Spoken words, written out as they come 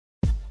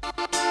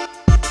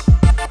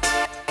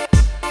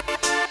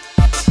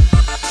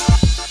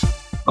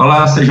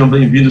Olá, sejam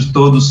bem-vindos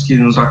todos que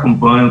nos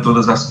acompanham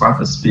todas as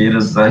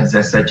quartas-feiras, às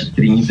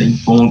 17h30, em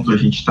ponto. A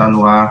gente está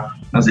no ar,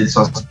 nas redes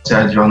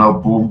sociais do Jornal O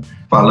Povo,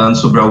 falando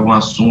sobre algum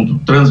assunto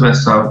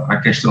transversal à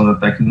questão da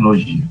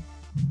tecnologia.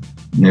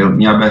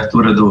 Minha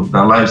abertura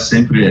da live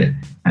sempre é: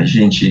 a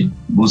gente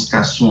busca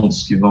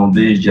assuntos que vão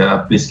desde a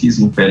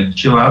pesquisa em pele de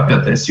tilápia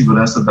até a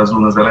segurança das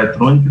urnas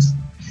eletrônicas,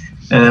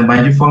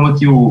 mas de forma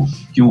que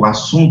o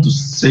assunto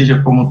seja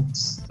como...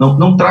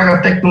 Não traga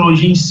a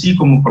tecnologia em si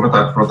como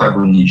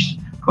protagonista.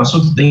 O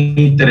assunto tem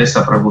que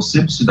interessar para você,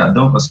 para o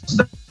cidadão, para a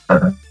cidadã,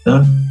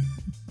 para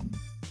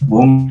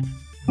o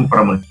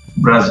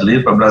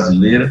brasileiro, para a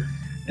brasileira,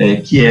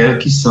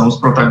 que são os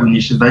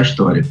protagonistas da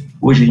história.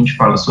 Hoje a gente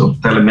fala sobre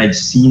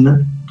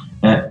telemedicina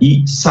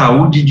e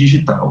saúde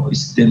digital.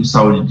 Esse termo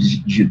saúde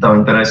digital é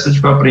interessante,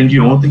 que eu aprendi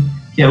ontem,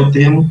 que é o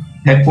termo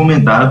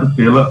recomendado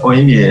pela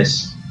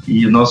OMS.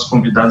 E nossos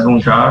convidados vão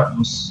já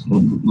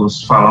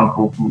nos falar um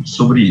pouco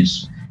sobre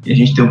isso. E a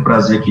gente tem o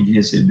prazer aqui de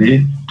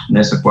receber,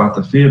 nessa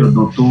quarta-feira, o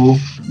doutor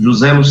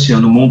José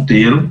Luciano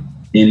Monteiro.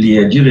 Ele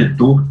é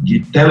diretor de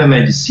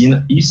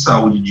Telemedicina e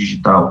Saúde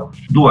Digital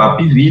do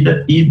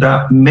Hapvida e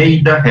da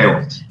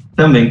Maida.health.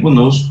 Também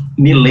conosco,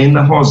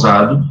 Milena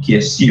Rosado, que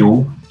é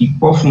CEO e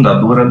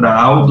cofundadora da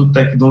Audo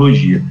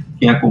Tecnologia.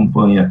 Quem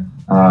acompanha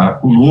a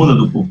coluna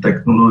do POVO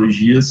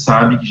Tecnologia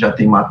sabe que já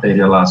tem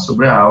matéria lá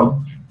sobre a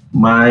Audo,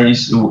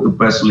 mas eu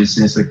peço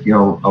licença aqui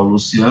ao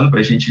Luciano para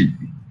a gente...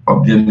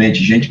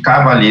 Obviamente, gente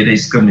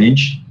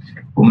cavalheirescamente,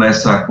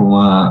 começar com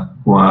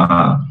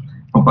a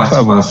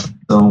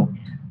participação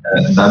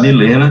da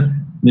Milena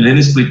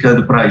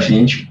explicando para a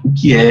gente o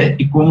que é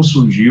e como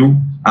surgiu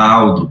a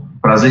Audo.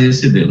 Prazer em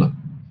recebê-la.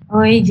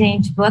 Oi,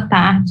 gente, boa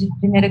tarde.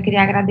 Primeiro eu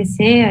queria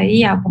agradecer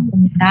aí a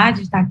oportunidade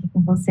de estar aqui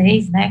com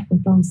vocês, né, com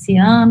o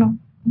Luciano,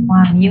 com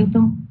a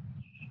Hamilton.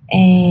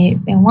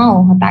 É uma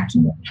honra estar aqui.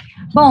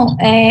 Bom,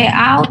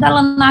 a Audo,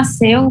 ela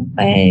nasceu...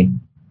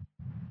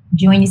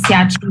 de uma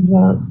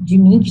iniciativa de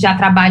mim, que já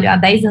trabalho há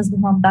 10 anos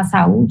no ramo da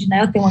saúde,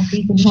 né? Eu tenho uma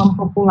clínica de ramo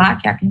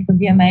popular, que é a Clínica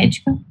Via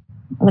Médica.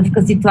 Ela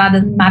fica situada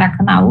em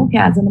Maracanaú, que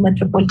é a zona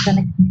metropolitana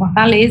aqui em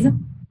Fortaleza.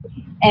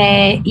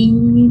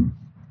 E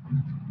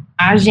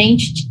a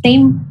gente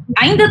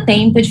ainda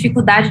tem muita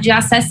dificuldade de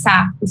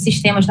acessar os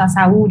sistemas da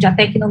saúde, a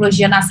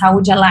tecnologia na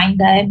saúde, ela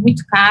ainda é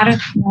muito cara,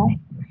 né?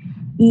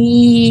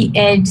 E,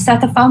 de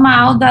certa forma,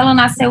 a Audo, ela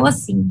nasceu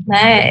assim,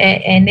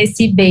 né?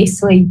 Nesse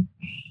berço aí.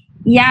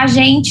 E a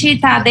gente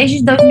está,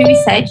 desde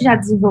 2007, já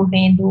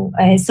desenvolvendo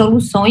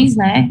soluções,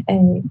 né?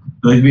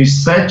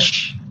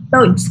 2007?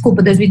 Não,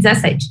 desculpa,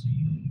 2017.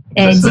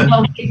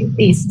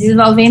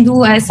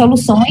 Desenvolvendo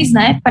soluções,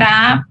 né,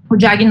 para o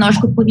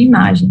diagnóstico por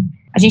imagem.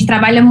 A gente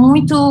trabalha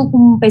muito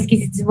com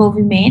pesquisa e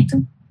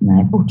desenvolvimento,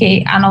 né,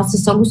 porque as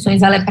nossas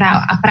soluções, ela é para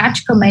a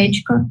prática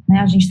médica,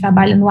 né? A gente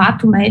trabalha no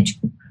ato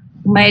médico,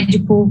 o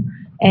médico...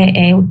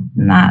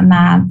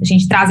 a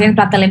gente trazendo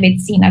para a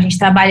telemedicina, a gente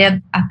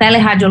trabalha a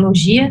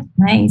teleradiologia,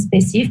 né, em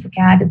específico, que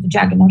é a área do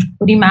diagnóstico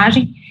por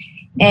imagem,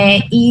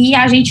 e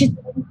a gente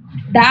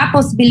dá a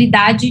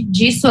possibilidade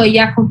disso aí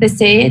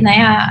acontecer,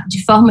 né,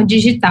 de forma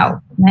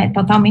digital, né,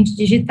 totalmente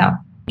digital.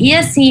 E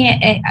assim,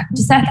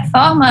 de certa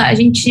forma, a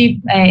gente,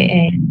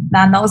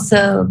 na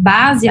nossa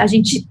base, a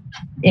gente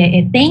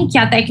tem que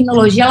a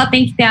tecnologia, ela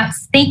tem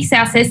que ser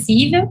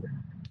acessível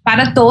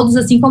para todos,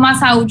 assim como a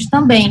saúde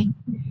também.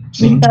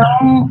 Sim.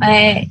 Então,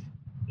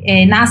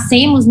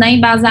 nascemos, né,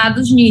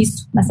 embasados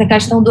nisso, nessa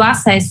questão do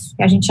acesso,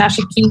 que a gente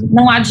acha que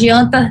não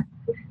adianta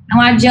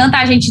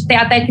a gente ter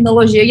a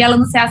tecnologia e ela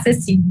não ser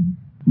acessível.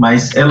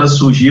 Mas ela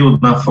surgiu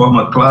na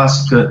forma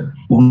clássica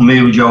por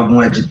meio de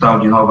algum edital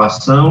de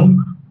inovação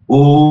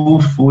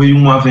ou foi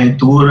uma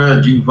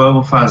aventura de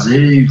vamos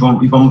fazer e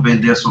vamos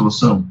vender a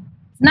solução?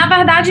 Na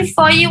verdade,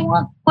 foi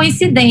uma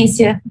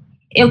coincidência.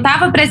 Eu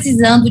estava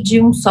precisando de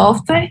um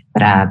software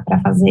para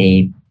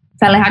fazer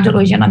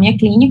teleradiologia na minha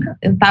clínica,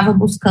 eu estava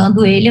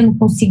buscando ele, eu não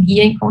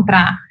conseguia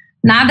encontrar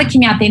nada que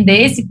me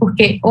atendesse,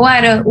 porque ou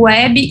era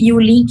web e o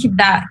link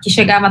que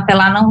chegava até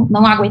lá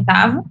não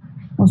aguentava,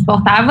 não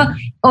suportava,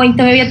 ou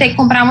então eu ia ter que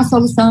comprar uma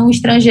solução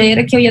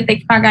estrangeira que eu ia ter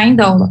que pagar em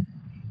dólar.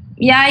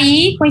 E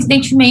aí,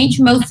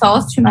 coincidentemente, o meu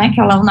sócio, né, que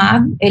é o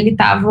Leonardo, ele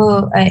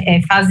estava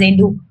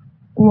fazendo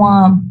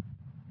uma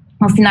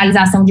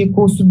finalização de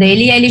curso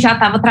dele e ele já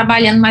estava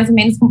trabalhando mais ou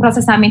menos com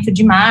processamento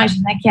de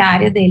imagem, né, que é a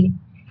área dele.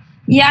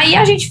 E aí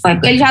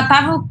ele já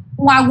estava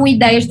com alguma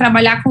ideia de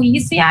trabalhar com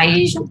isso, e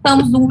aí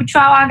juntamos o útil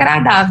ao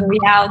agradável,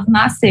 e a Audo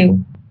nasceu.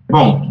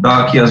 Bom,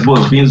 dar aqui as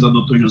boas-vindas ao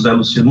Dr. José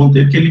Luciano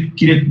Monteiro, que ele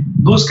queria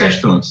duas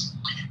questões.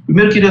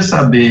 Primeiro, eu queria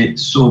saber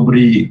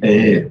sobre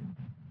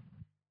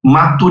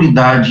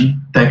maturidade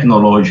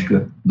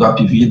tecnológica do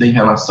Hapvida em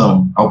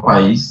relação ao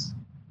país,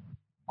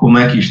 como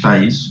é que está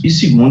isso, e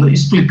segunda,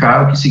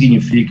 explicar o que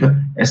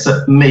significa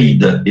essa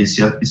Maida,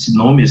 esse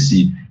nome,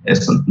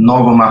 essa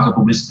nova marca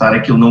publicitária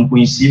que eu não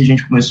conhecia, a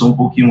gente começou um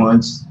pouquinho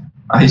antes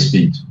a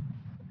respeito.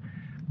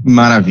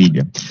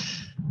 Maravilha.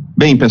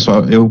 Bem,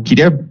 pessoal, eu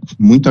queria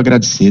muito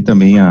agradecer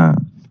também a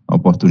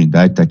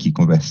oportunidade de estar aqui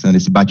conversando,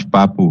 esse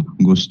bate-papo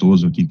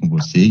gostoso aqui com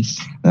vocês,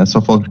 né?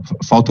 Só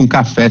falta um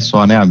café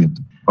só, né,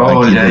 Hamilton?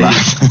 Olha aí,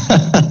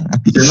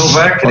 você não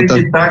vai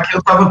acreditar que eu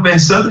estava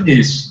pensando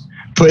nisso.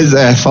 Pois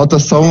é, falta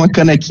só uma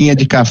canequinha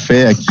de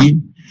café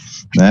aqui,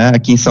 né?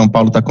 Aqui em São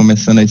Paulo está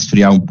começando a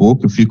esfriar um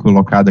pouco, eu fico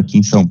locado aqui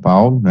em São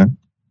Paulo, né?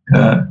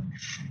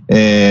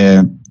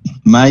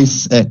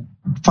 Mas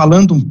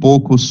falando um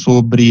pouco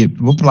sobre,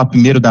 vou falar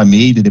primeiro da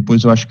Maida, e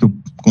depois eu acho que eu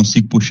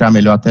consigo puxar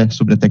melhor até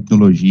sobre a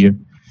tecnologia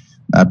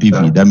da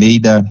Hapvida. A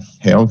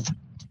Maida.health,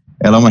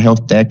 ela é uma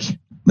health tech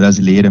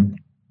brasileira,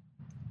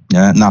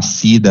 né,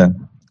 nascida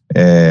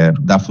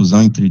da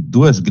fusão entre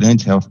duas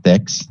grandes health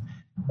techs,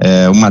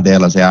 uma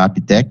delas é a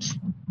Aptech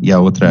e a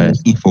outra é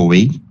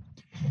Infoway,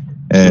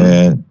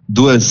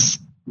 duas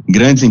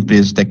grandes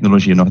empresas de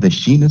tecnologia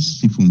nordestinas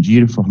se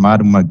fundiram e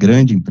formaram uma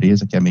grande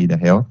empresa que é a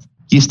Maida.health,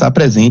 que está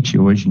presente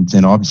hoje em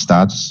 19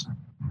 estados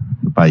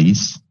do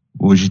país.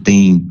 Hoje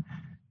tem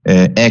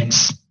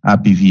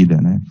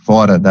ex-Hapvida, né?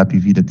 Fora da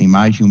Hapvida tem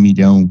mais de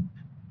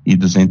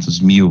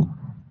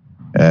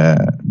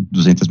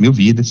 1.200.000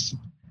 vidas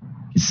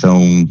que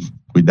são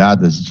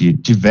cuidadas de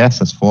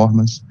diversas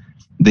formas,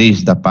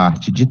 desde a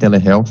parte de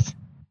telehealth,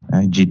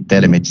 né, de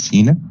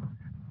telemedicina,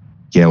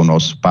 que é o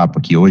nosso papo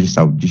aqui hoje,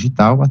 Saúde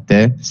Digital,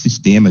 até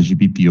sistemas de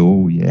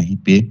BPO e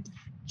ERP,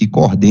 que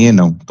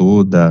coordenam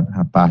toda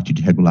a parte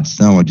de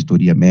regulação,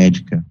 auditoria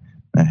médica,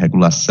 né,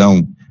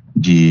 regulação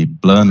de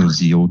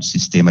planos e outros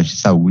sistemas de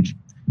saúde,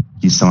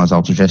 que são as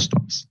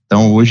autogestões.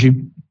 Então,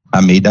 hoje,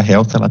 a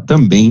Maida.health, ela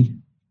também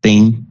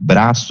tem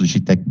braços de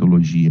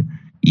tecnologia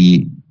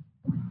e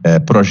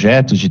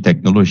projetos de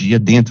tecnologia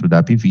dentro da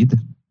Hapvida,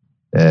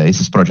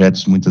 esses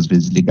projetos muitas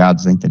vezes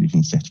ligados à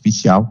inteligência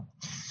artificial,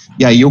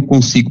 e aí eu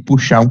consigo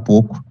puxar um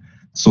pouco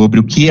sobre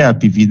o que a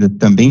Hapvida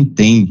também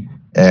tem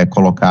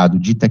colocado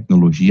de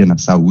tecnologia na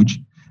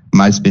saúde,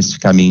 mais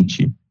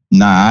especificamente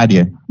na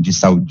área de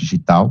saúde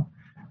digital,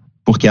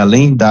 porque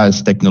além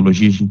das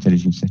tecnologias de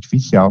inteligência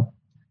artificial,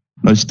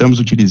 nós estamos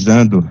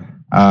utilizando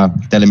a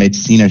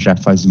telemedicina já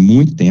faz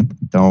muito tempo.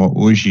 Então,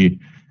 hoje,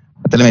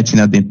 a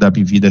telemedicina dentro da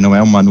Hapvida não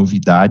é uma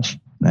novidade,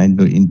 né?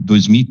 Em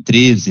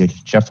 2013, a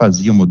gente já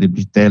fazia um modelo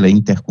de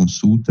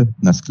teleinterconsulta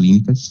nas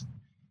clínicas,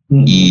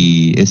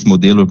 e esse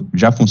modelo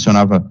já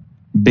funcionava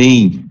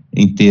bem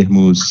em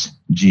termos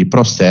de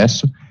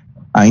processo.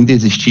 Ainda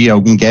existia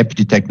algum gap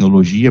de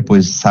tecnologia,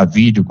 pois a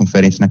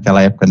videoconferência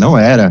naquela época não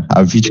era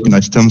a vídeo que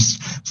nós estamos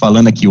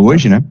falando aqui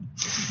hoje, né?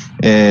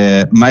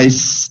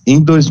 Mas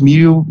em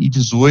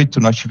 2018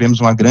 nós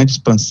tivemos uma grande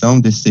expansão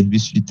desse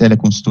serviço de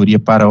teleconsultoria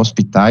para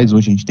hospitais.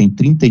 Hoje a gente tem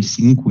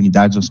 35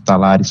 unidades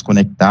hospitalares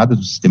conectadas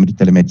no sistema de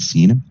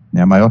telemedicina,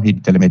 né, a maior rede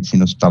de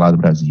telemedicina hospitalar do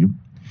Brasil.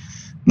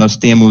 Nós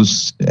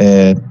temos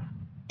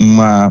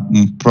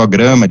um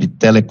programa de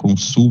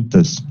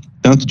teleconsultas,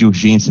 tanto de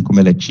urgência como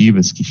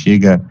eletivas, que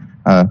chega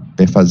a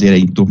fazer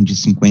em torno de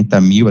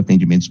 50.000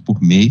 atendimentos por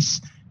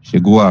mês,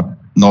 chegou a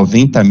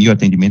 90.000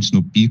 atendimentos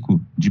no pico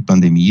de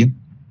pandemia,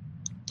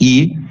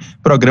 e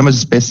programas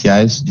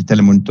especiais de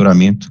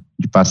telemonitoramento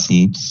de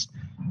pacientes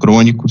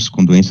crônicos,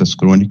 com doenças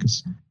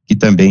crônicas, que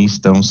também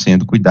estão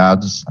sendo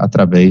cuidados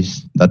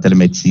através da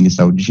telemedicina e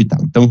saúde digital.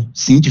 Então,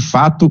 sim, de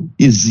fato,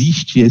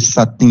 existe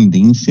essa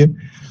tendência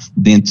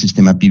dentro do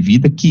sistema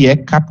Hapvida, que é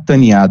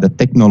capitaneada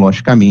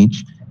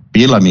tecnologicamente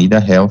pela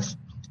Maida.health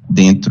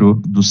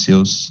dentro dos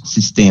seus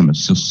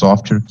sistemas, seu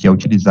software que é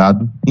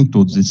utilizado em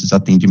todos esses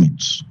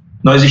atendimentos.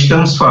 Nós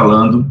estamos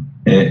falando,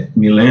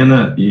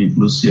 Milena e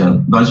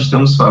Luciano, nós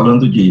estamos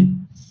falando de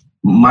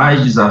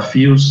mais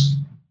desafios,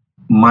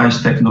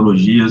 mais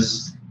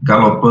tecnologias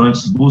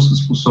galopantes, buscas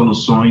por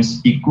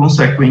soluções e,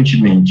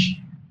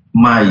 consequentemente,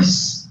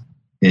 mais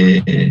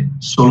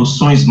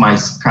soluções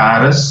mais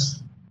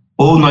caras,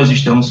 ou nós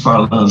estamos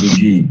falando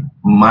de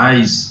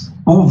mais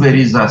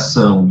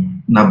pulverização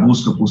na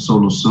busca por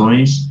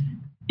soluções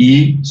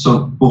e,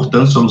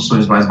 portanto,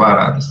 soluções mais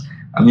baratas.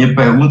 A minha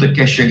pergunta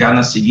quer chegar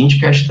na seguinte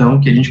questão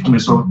que a gente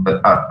começou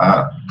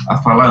a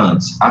falar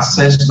antes: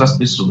 acesso das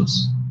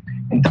pessoas.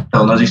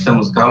 Então, nós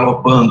estamos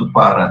galopando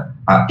para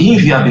a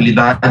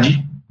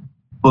inviabilidade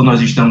ou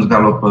nós estamos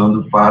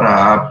galopando para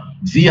a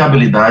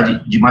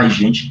viabilidade de mais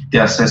gente ter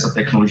acesso à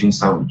tecnologia em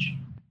saúde?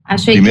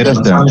 Achei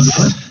Primeiras damas.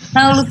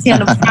 Não,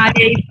 Luciano, fale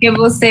aí, porque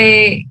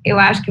eu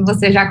acho que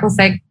você já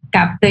consegue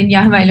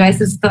capitanear melhor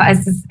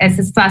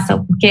essa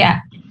situação, porque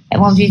é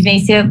uma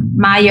vivência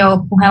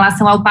maior com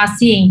relação ao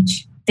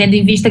paciente, tendo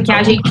em vista que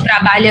a gente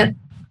trabalha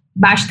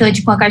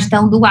bastante com a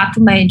questão do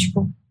ato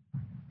médico.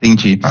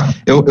 Entendi.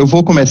 Eu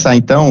vou começar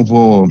então,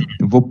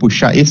 eu vou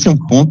puxar, esse é um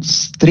ponto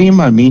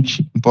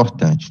extremamente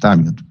importante, tá,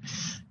 Hamilton?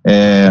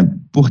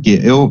 Porque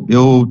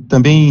eu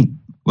também,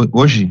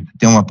 hoje,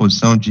 tenho uma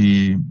posição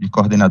de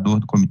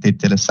coordenador do Comitê de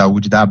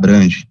Telesaúde da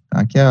Abrange,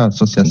 tá, que é a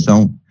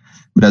Associação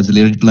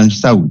Brasileira de Planos de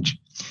Saúde.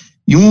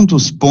 E um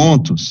dos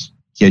pontos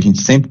que a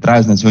gente sempre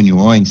traz nas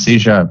reuniões,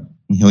 seja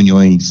em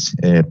reuniões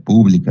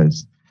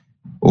públicas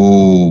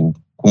ou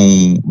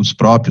com os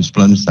próprios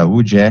planos de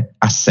saúde, é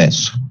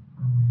acesso.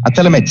 A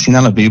telemedicina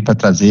ela veio para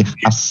trazer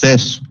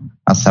acesso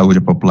à saúde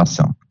à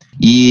população.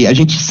 E a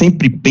gente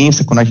sempre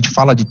pensa, quando a gente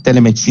fala de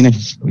telemedicina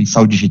e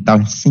saúde digital,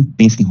 a gente sempre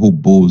pensa em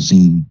robôs,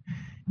 em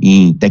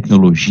em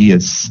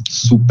tecnologias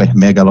super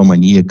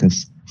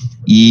megalomaníacas.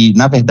 E,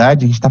 na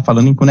verdade, a gente está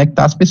falando em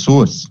conectar as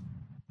pessoas.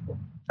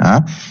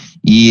 Tá?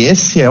 E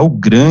esse é o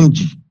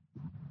grande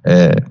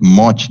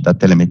mote da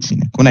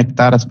telemedicina,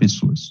 conectar as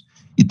pessoas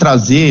e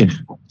trazer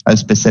as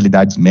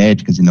especialidades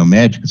médicas e não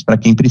médicas para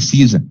quem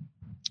precisa.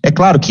 É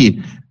claro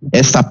que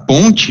essa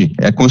ponte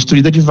é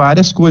construída de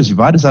várias coisas, de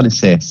vários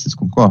alicerces, vocês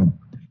concordam?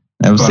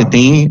 Você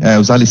tem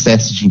os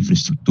alicerces de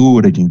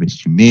infraestrutura, de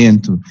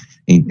investimento,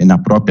 na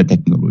própria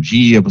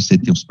tecnologia, você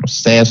tem os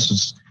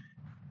processos.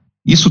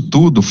 Isso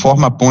tudo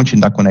forma a ponte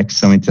da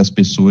conexão entre as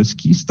pessoas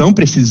que estão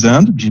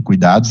precisando de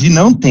cuidados e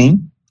não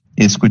têm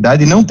esse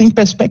cuidado e não têm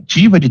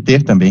perspectiva de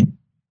ter também.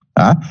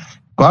 Tá?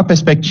 Qual a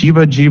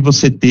perspectiva de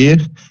você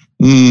ter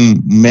um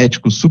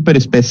médico super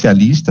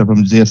especialista,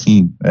 vamos dizer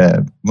assim,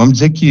 vamos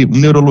dizer que um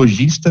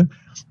neurologista,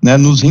 né,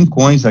 nos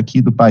rincões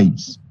aqui do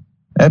país?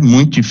 É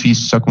muito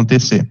difícil isso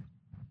acontecer.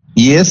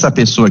 E essa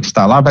pessoa que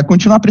está lá vai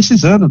continuar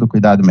precisando do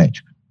cuidado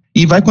médico.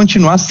 E vai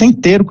continuar sem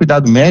ter o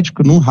cuidado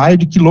médico num raio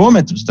de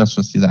quilômetros da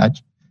sua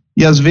cidade.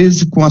 E às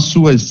vezes com as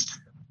suas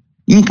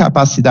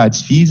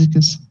incapacidades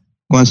físicas,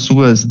 com as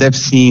suas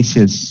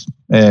deficiências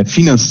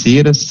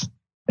financeiras,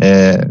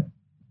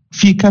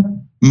 fica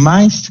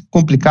mais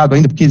complicado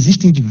ainda, porque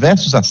existem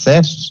diversos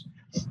acessos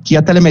que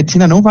a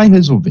telemedicina não vai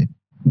resolver.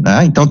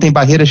 Né? Então tem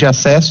barreiras de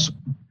acesso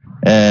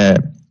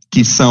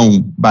que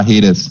são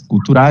barreiras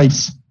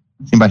culturais,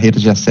 tem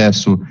barreiras de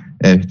acesso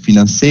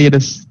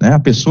financeiras, né? A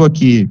pessoa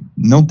que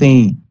não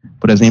tem,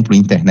 por exemplo,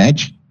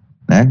 internet,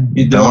 né?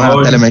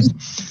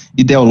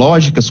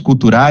 Ideológicas,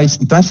 culturais.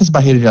 Então, essas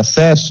barreiras de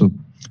acesso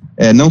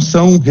não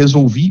são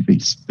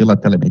resolvíveis pela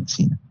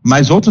telemedicina,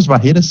 mas outras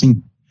barreiras,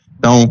 sim.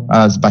 Então,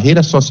 as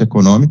barreiras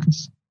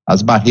socioeconômicas,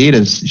 as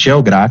barreiras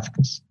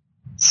geográficas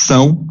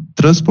são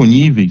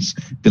transponíveis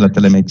pela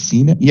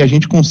telemedicina e a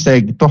gente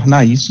consegue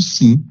tornar isso,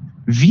 sim,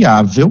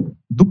 viável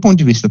do ponto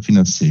de vista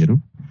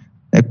financeiro,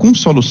 com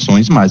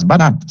soluções mais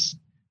baratas.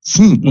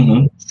 Sim,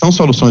 são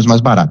soluções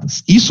mais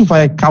baratas. Isso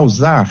vai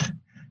causar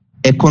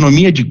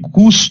economia de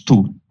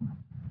custo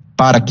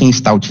para quem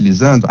está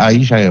utilizando?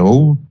 Aí já é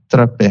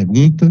outra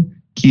pergunta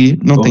que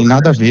não tem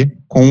nada a ver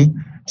com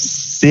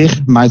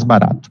ser mais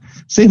barato.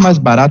 Ser mais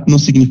barato não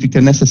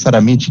significa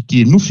necessariamente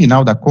que, no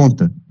final da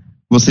conta,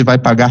 você vai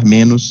pagar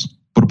menos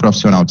para o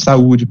profissional de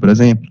saúde, por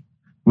exemplo.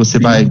 Você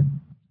vai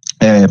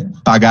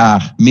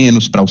pagar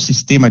menos para o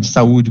sistema de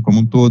saúde como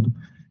um todo.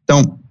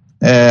 Então,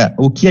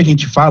 o que a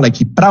gente fala é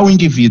que para o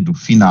indivíduo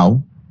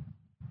final,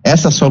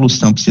 essa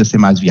solução precisa ser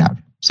mais viável,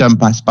 precisa ser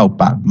mais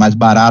palpável, mais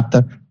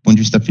barata, do ponto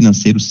de vista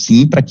financeiro,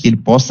 sim, para que ele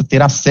possa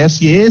ter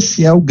acesso, e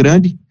esse é o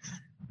grande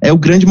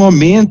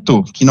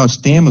momento que nós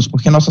temos,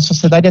 porque a nossa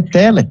sociedade é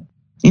tele,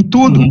 em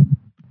tudo,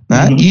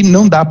 né? E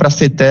não dá para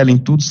ser tele em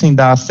tudo sem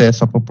dar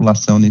acesso à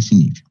população nesse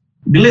nível.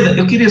 Milena,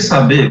 eu queria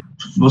saber,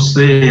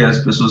 você, as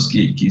pessoas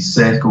que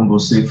cercam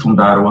você,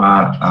 fundaram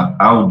a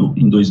Audo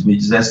em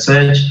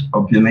 2017,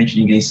 obviamente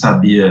ninguém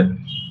sabia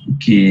o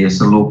que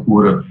essa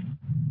loucura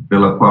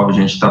pela qual a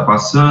gente está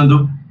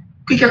passando.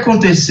 O que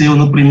aconteceu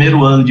no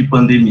primeiro ano de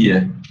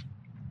pandemia?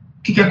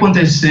 O que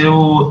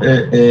aconteceu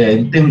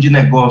em termos de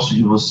negócio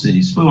de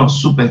vocês? Foi uma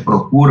super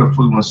procura,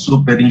 foi uma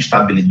super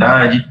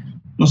instabilidade,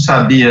 não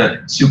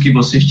sabia se o que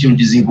vocês tinham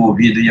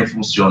desenvolvido ia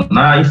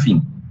funcionar,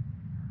 enfim.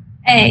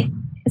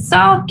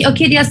 Eu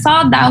queria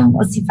só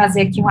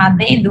fazer aqui um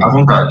adendo à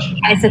vontade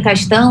a essa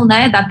questão,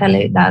 né,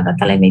 da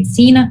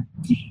telemedicina.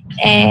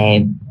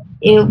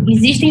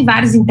 Existem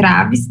vários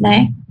entraves,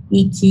 né,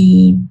 e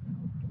que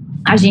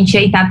a gente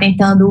aí está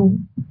tentando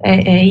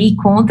ir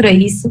contra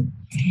isso,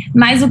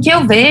 mas o que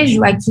eu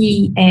vejo é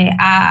que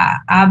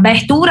a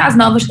abertura às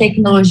novas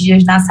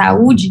tecnologias na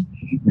saúde,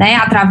 né,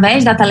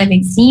 através da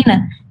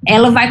telemedicina,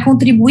 ela vai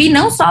contribuir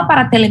não só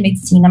para a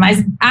telemedicina,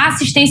 mas a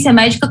assistência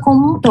médica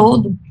como um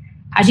todo.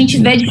 A gente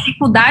vê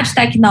dificuldade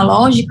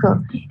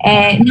tecnológica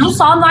não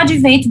só no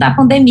advento da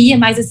pandemia,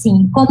 mas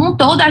assim, como um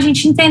todo, a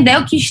gente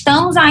entendeu que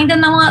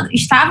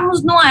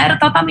estávamos numa era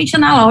totalmente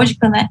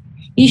analógica, né?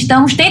 E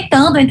estamos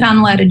tentando entrar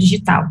numa era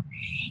digital.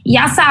 E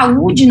a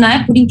saúde,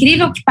 né, por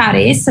incrível que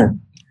pareça,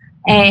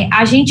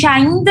 a gente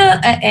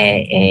ainda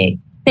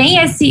tem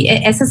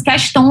essas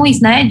questões,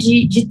 né,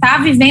 de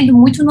estar vivendo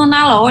muito no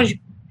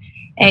analógico.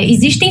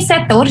 Existem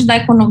setores da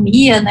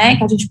economia, né,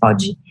 que a gente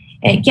pode...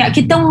 que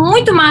estão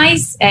muito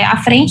mais à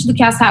frente do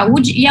que a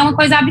saúde, e é uma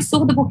coisa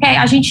absurda, porque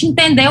a gente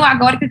entendeu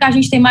agora que o que a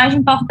gente tem mais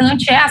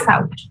importante é a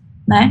saúde,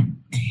 né?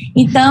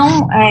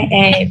 Então,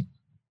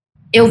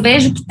 eu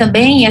vejo que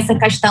também essa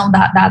questão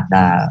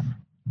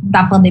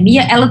da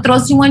pandemia, ela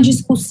trouxe uma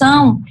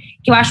discussão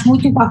que eu acho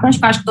muito importante,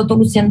 que eu acho que o doutor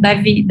Luciano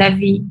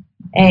deve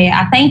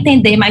até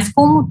entender, mas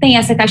como tem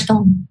essa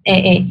questão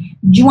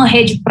de uma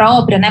rede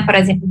própria, né, por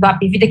exemplo, do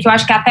Hapvida, que eu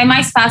acho que é até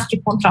mais fácil de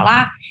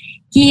controlar,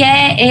 que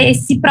é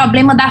esse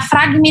problema da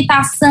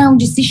fragmentação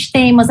de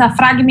sistemas, a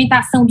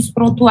fragmentação dos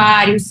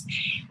prontuários,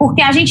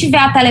 porque a gente vê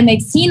a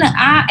telemedicina,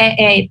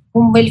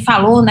 como ele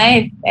falou,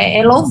 né,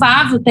 é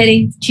louvável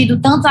terem tido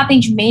tantos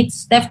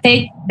atendimentos, deve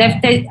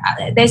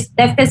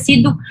ter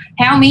sido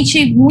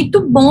realmente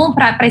muito bom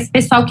para esse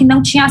pessoal que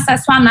não tinha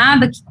acesso a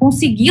nada, que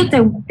conseguiu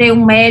ter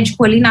um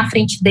médico ali na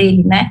frente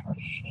dele, né.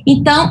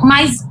 Então,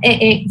 mas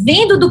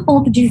vendo do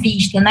ponto de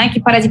vista, né, que,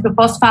 por exemplo, eu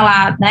posso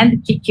falar, né,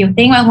 que eu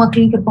tenho uma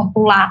clínica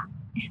popular,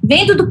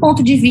 vendo do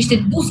ponto de vista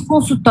dos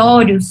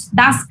consultórios,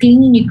 das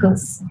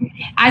clínicas,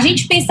 a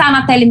gente pensar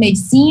na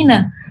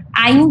telemedicina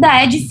ainda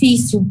é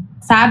difícil,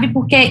 sabe?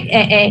 Porque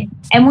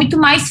é muito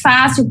mais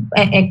fácil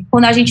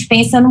quando a gente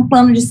pensa num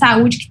plano de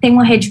saúde que tem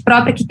uma rede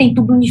própria, que tem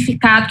tudo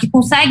unificado, que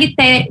consegue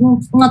ter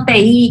uma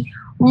TI,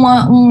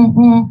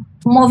 um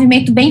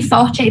movimento bem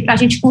forte aí para a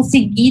gente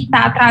conseguir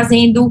estar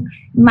trazendo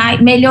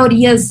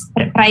melhorias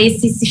para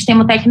esse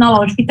sistema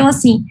tecnológico. Então,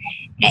 assim,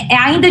 é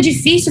ainda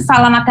difícil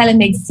falar na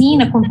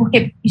telemedicina,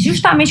 porque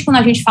justamente quando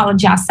a gente fala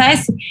de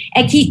acesso,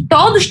 é que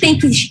todos têm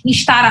que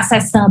estar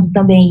acessando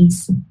também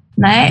isso,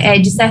 né?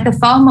 De certa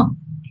forma,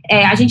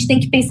 a gente tem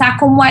que pensar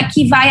como é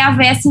que vai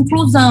haver essa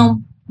inclusão.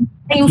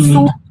 Tem o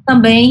SUS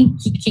também,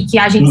 que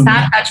a gente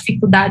sabe da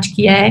dificuldade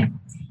que é.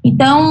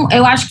 Então,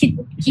 eu acho que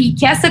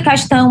essa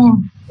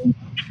questão,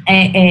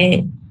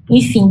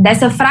 enfim,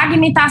 dessa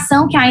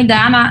fragmentação que ainda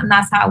há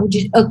na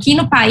saúde aqui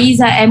no país,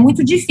 é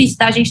muito difícil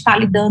da gente estar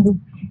lidando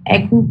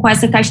com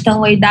essa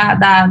questão aí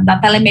da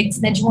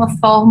telemedicina de uma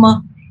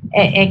forma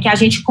que a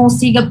gente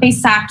consiga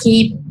pensar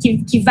que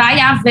vai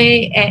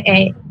haver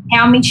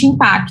realmente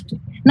impacto.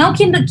 Não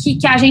que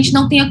a gente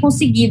não tenha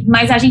conseguido,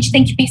 mas a gente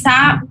tem que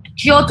pensar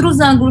de outros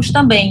ângulos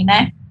também,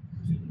 né?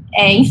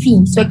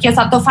 Enfim, isso aqui eu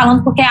só estou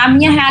falando porque é a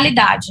minha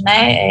realidade,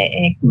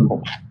 né?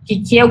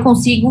 Que eu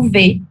consigo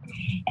ver.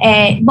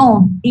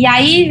 Bom, e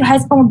aí,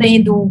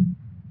 respondendo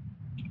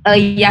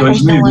aí a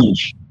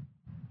 2020.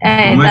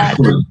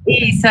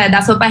 questão...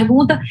 da sua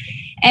pergunta.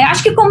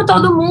 Acho que como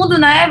todo mundo,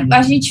 né,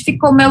 a gente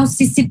ficou meio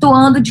se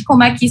situando de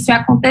como é que isso ia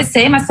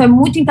acontecer, mas foi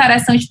muito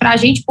interessante para a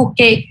gente,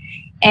 porque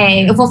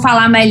eu vou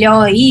falar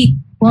melhor aí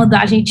quando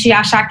a gente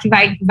achar que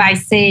vai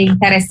ser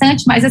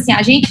interessante, mas assim,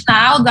 a gente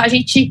na Audo, a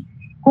gente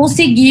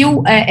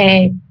conseguiu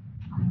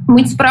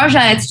muitos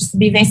projetos de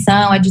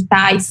subvenção,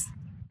 editais,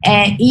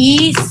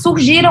 e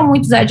surgiram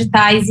muitos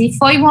editais, e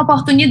foi uma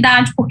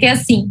oportunidade, porque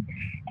assim,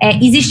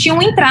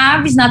 existiam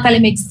entraves na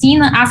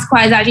telemedicina, as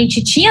quais a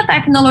gente tinha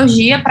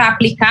tecnologia para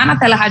aplicar na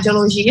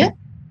teleradiologia,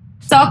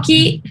 só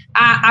que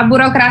a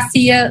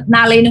burocracia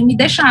na lei não me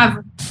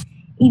deixava.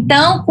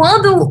 Então,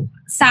 quando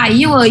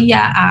saiu aí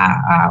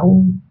a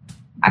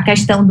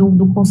questão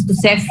do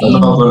CFI... A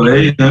nova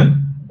lei, né?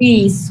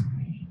 Isso.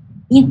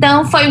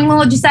 Então, foi,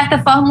 de certa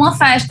forma, uma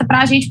festa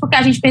para a gente, porque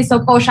a gente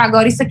pensou, poxa,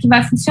 agora isso aqui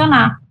vai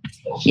funcionar.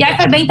 E aí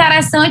foi bem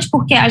interessante,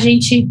 porque a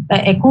gente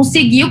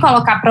conseguiu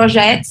colocar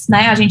projetos,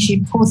 né? A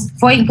gente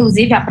foi,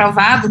 inclusive,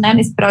 aprovado, né,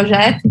 nesse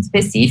projeto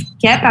específico,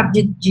 que é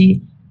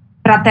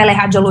para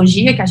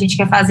teleradiologia, que a gente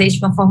quer fazer isso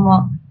de uma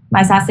forma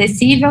mais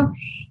acessível.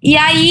 E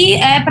aí,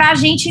 para a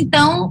gente,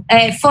 então,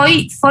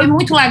 foi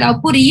muito legal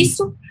por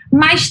isso,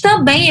 mas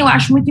também eu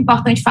acho muito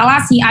importante falar,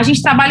 assim, a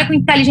gente trabalha com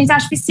inteligência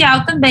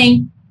artificial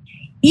também.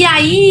 E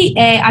aí,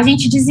 a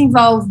gente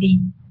desenvolve,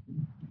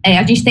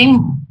 a gente tem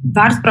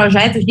vários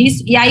projetos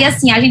disso, e aí,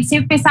 assim, a gente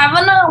sempre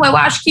pensava, não, eu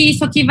acho que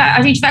isso aqui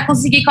a gente vai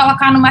conseguir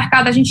colocar no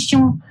mercado, a gente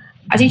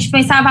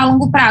pensava a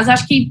longo prazo,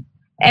 acho que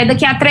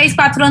daqui a 3,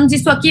 4 anos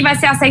isso aqui vai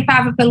ser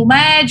aceitável pelo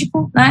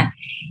médico, né?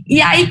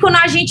 E aí, quando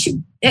a gente,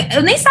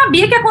 eu nem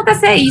sabia que ia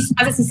acontecer isso,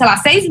 mas assim, sei lá,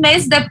 6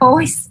 meses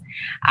depois,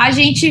 a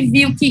gente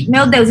viu que,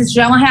 meu Deus, isso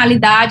já é uma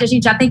realidade, a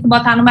gente já tem que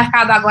botar no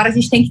mercado agora, a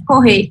gente tem que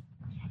correr.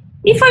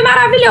 E foi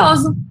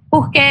maravilhoso,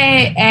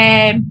 porque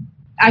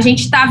a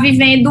gente está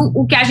vivendo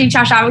o que a gente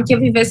achava que ia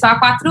viver só há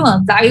 4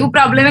 anos. Aí o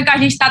problema é que a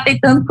gente está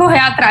tentando correr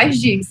atrás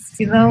disso,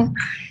 senão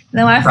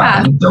não é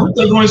fácil. Então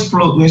teve uma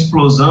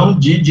explosão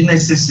de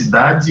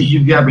necessidades e de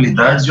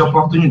viabilidades e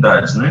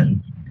oportunidades, né?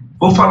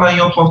 Vou falar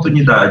em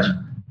oportunidade,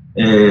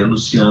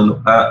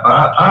 Luciano.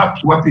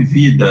 O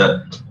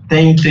Hapvida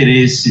tem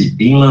interesse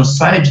em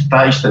lançar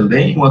editais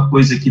também, uma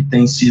coisa que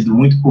tem sido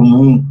muito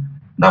comum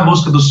na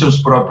busca dos suas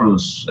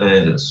próprias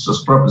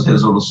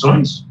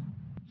resoluções?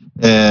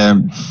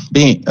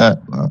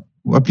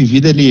 O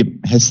Hapvida, ele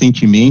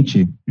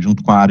recentemente,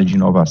 junto com a área de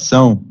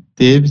inovação,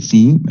 teve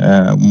sim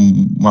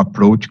um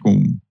approach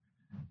com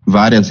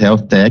várias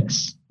health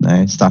techs,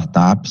 né,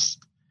 startups,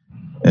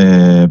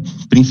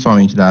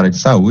 principalmente da área de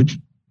saúde,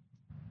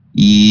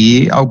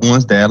 e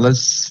algumas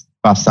delas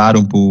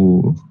passaram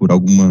por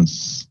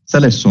algumas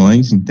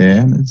seleções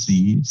internas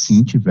e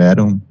sim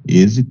tiveram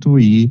êxito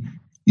e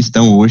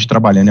estão hoje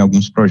trabalhando em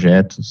alguns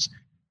projetos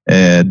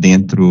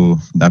dentro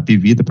da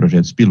Hapvida,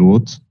 projetos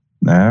pilotos,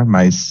 né,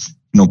 mas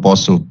não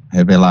posso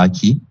revelar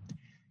aqui,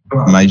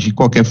 mas de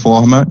qualquer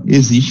forma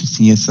existe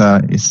sim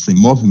esse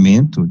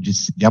movimento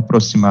de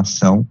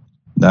aproximação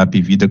da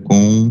Hapvida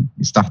com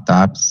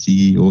startups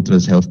e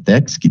outras health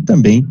techs, que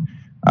também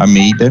a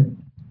Maida,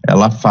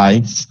 ela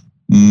faz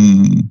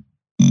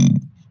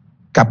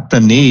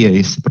capitaneia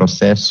esse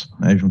processo,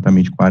 né,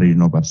 juntamente com a área de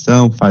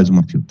inovação, faz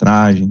uma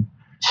filtragem,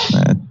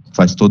 né,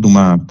 faz toda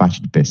uma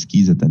parte de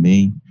pesquisa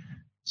também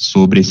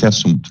sobre esse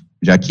assunto,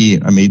 já que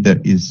a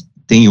Maida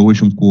tem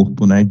hoje um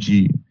corpo, né,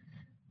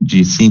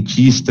 de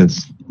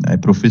cientistas, né,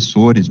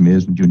 professores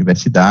mesmo de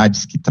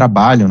universidades que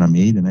trabalham na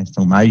Maida, né,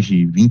 são mais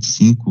de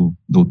 25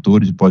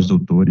 doutores e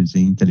pós-doutores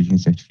em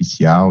inteligência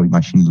artificial e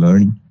machine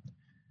learning,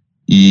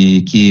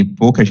 e que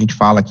pouca gente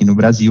fala aqui no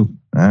Brasil,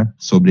 né,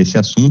 sobre esse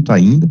assunto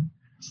ainda,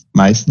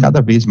 mas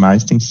cada vez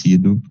mais tem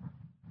sido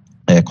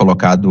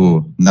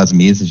colocado nas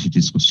mesas de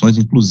discussões,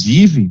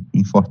 inclusive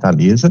em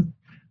Fortaleza,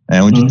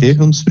 onde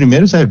teve um dos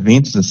primeiros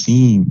eventos,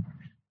 assim,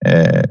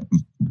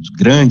 os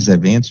grandes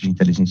eventos de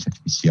inteligência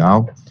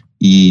artificial,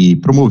 e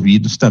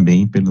promovidos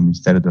também pelo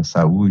Ministério da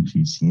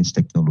Saúde, Ciência e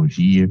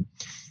Tecnologia,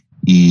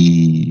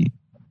 e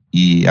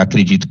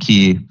acredito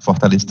que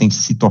Fortaleza tem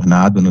se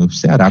tornado, no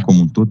Ceará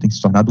como um todo, tem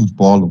se tornado um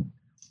polo,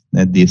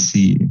 né,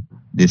 desse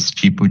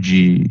tipo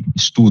de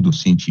estudo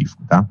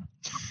científico, tá?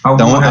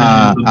 Então,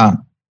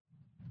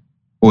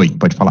 Oi,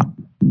 pode falar.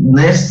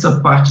 Nessa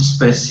parte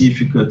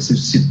específica que você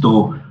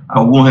citou,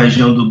 alguma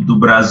região do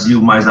Brasil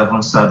mais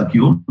avançada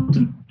que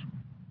outra?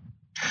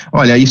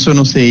 Olha, isso eu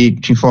não sei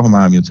te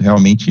informar, Milton,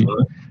 realmente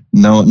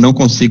não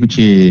consigo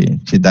te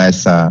dar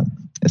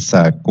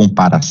essa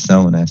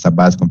comparação, né, essa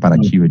base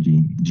comparativa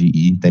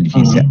de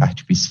inteligência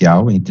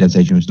artificial entre as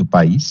regiões do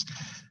país,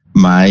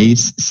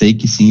 mas sei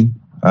que sim,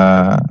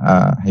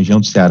 a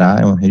região do Ceará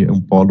é um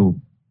polo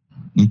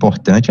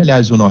importante.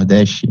 Aliás, o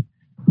Nordeste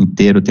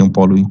inteiro tem um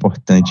polo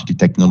importante de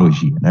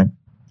tecnologia, né?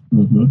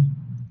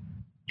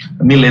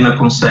 A Milena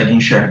consegue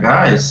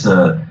enxergar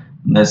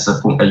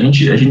a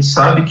gente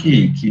sabe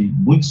que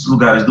muitos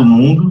lugares do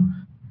mundo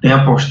têm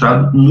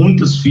apostado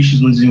muitas fichas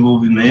no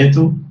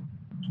desenvolvimento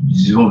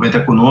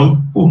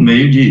econômico por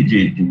meio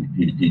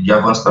de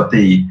avanço da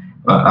TI.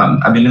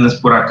 A Milena,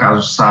 por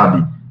acaso,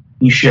 sabe,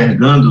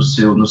 enxergando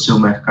no seu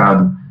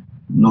mercado,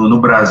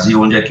 no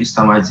Brasil, onde é que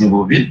está mais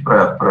desenvolvido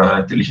para a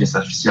inteligência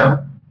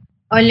artificial?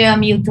 Olha,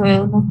 Hamilton,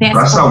 eu não tenho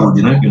para a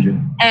saúde, né?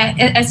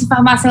 Essa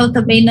informação eu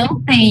também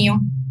não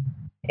tenho.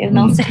 Eu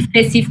não sei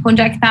específico onde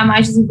é que está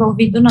mais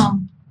desenvolvido,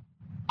 não.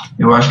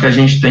 Eu acho que a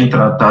gente tem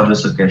tratado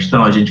essa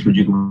questão, que eu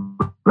digo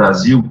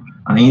Brasil,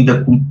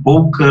 ainda com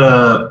pouco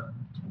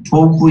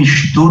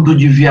estudo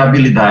de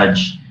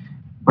viabilidade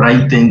para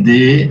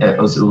entender.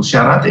 O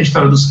Ceará tem a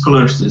história dos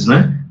clusters,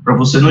 né? Para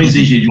você não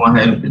exigir de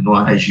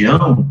uma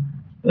região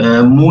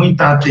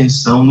muita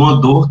atenção numa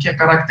dor que é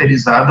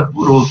caracterizada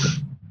por outra.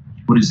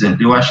 Por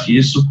exemplo, eu acho que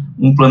isso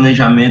um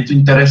planejamento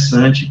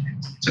interessante,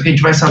 só que a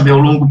gente vai saber a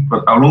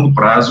longo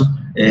prazo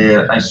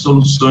as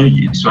soluções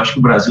disso. Eu acho que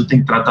o Brasil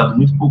tem tratado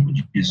muito pouco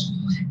disso.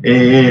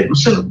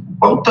 Luciano,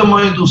 qual o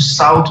tamanho do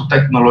salto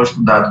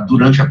tecnológico dado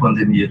durante a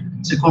pandemia?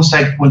 Você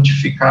consegue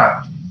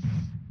quantificar?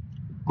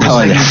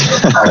 Olha,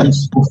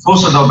 por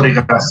força da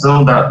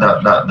obrigação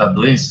da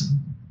doença?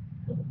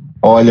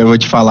 Olha, eu vou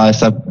te falar,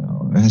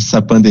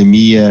 essa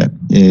pandemia,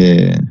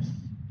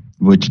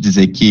 vou te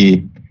dizer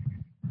que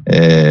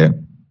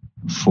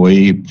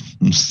foi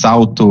um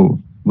salto,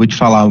 vou te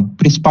falar, o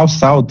principal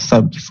salto,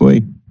 sabe o que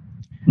foi?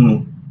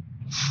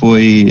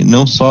 Foi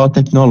não só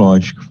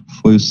tecnológico,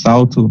 foi o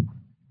salto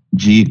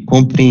de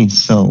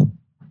compreensão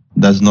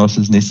das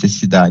nossas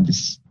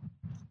necessidades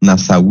na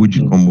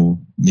saúde, como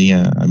bem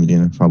a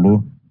Milena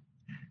falou,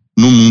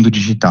 no mundo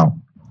digital.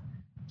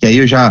 E aí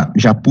eu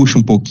já puxo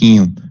um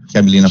pouquinho que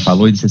a Milena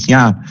falou e disse assim,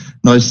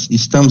 nós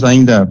estamos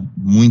ainda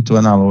muito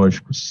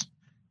analógicos.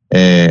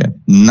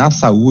 Na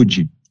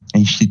saúde, a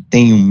gente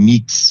tem um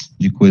mix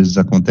de coisas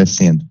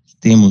acontecendo.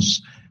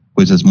 Temos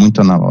coisas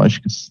muito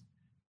analógicas,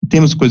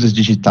 temos coisas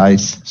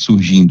digitais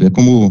surgindo. É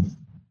como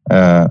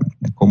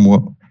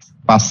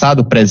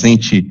passado,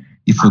 presente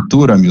e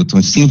futuro,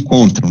 Hamilton, se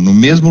encontram no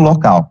mesmo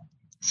local,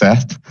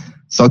 certo?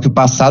 Só que o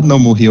passado não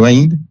morreu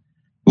ainda,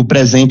 o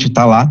presente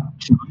está lá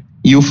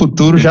e o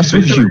futuro já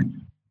surgiu,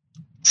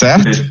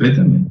 certo?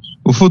 Perfeitamente.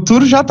 O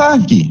futuro já está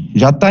aqui,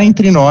 já está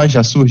entre nós,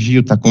 já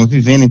surgiu, está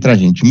convivendo entre a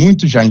gente.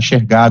 Muitos já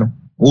enxergaram,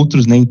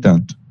 outros nem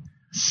tanto.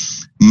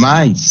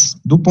 Mas,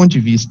 do ponto de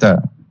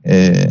vista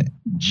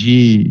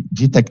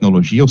de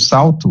tecnologia, o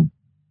salto,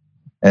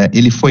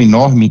 ele foi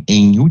enorme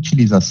em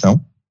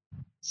utilização,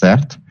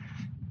 certo?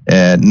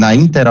 Na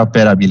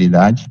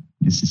interoperabilidade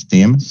de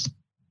sistemas,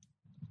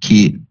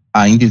 que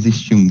ainda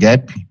existe um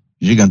gap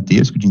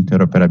gigantesco de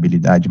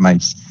interoperabilidade,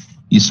 mas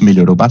isso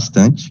melhorou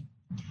bastante.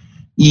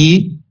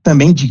 E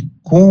também de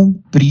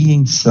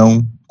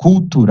compreensão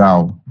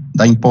cultural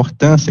da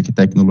importância que a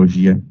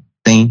tecnologia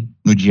tem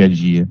no dia a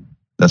dia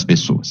das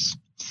pessoas.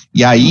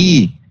 E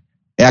aí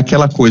é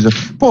aquela coisa,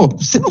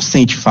 você não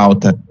sente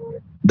falta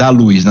da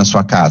luz na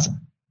sua casa?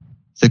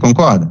 Você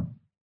concorda?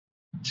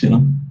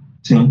 Sim,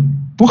 sim.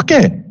 Por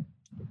quê?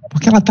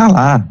 Porque ela está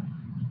lá.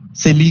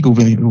 Você liga,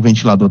 o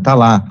ventilador está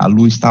lá, a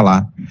luz está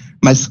lá.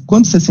 Mas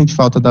quando você sente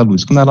falta da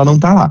luz? Quando ela não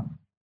está lá.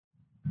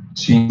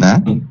 Sim.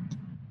 Né?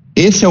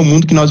 Esse é o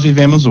mundo que nós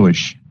vivemos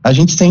hoje. A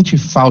gente sente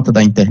falta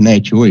da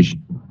internet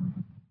hoje?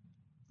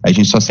 A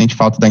gente só sente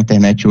falta da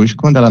internet hoje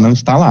quando ela não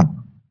está lá.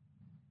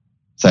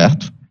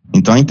 certo?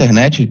 Então, a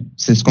internet,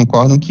 vocês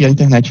concordam que a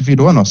internet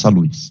virou a nossa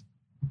luz,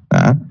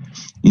 tá?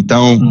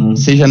 Então,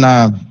 seja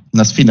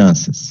nas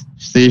finanças,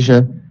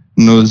 seja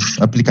nos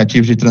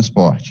aplicativos de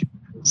transporte,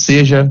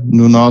 seja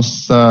na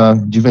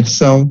nossa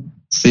diversão,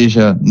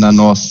 seja nas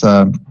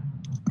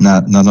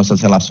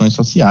nossas relações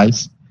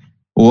sociais,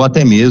 ou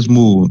até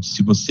mesmo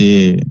se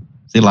você,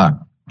 sei lá,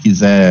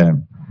 quiser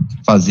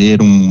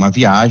fazer uma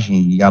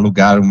viagem e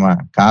alugar uma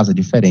casa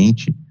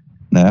diferente,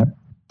 né,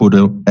 por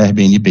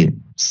Airbnb.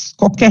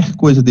 Qualquer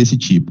coisa desse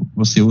tipo,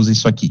 você usa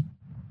isso aqui,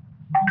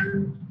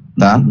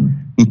 tá?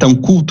 Então,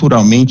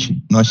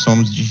 culturalmente, nós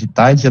somos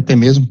digitais e até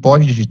mesmo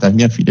pós-digitais.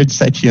 Minha filha é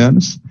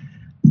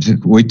de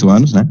 8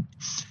 anos, né?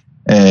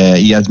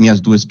 E as minhas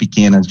duas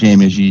pequenas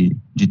gêmeas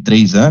de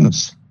 3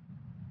 anos,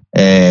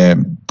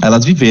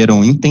 elas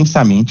viveram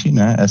intensamente,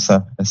 né,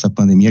 essa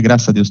pandemia.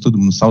 Graças a Deus, todo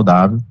mundo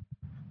saudável.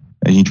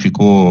 A gente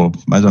ficou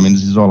mais ou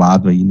menos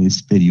isolado aí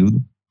nesse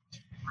período.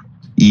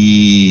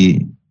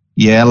 E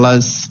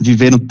elas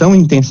viveram tão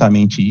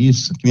intensamente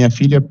isso que minha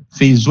filha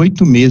fez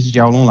 8 meses de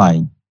aula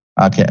online.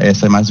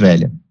 Essa é mais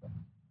velha,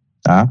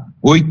 tá?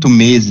 8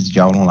 meses de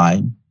aula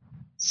online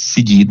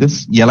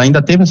seguidas, e ela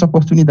ainda teve essa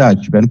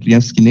oportunidade. Tiveram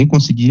crianças que nem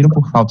conseguiram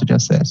por falta de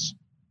acesso,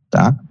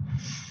 tá?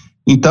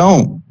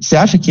 Então, você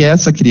acha que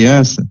essa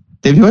criança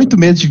teve 8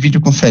 meses de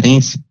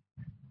videoconferência,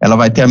 ela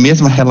vai ter a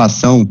mesma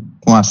relação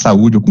com a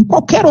saúde ou com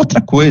qualquer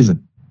outra coisa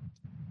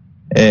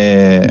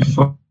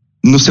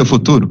no seu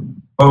futuro?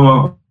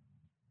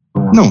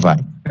 Não vai.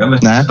 Ela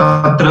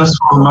está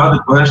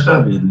transformada pro resto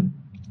da vida.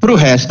 Pro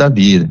resto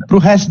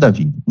da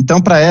vida. Então,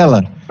 para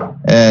ela,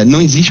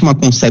 não existe uma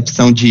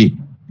concepção de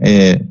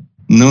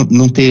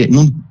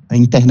a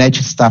internet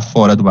está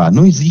fora do ar.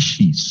 Não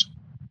existe isso.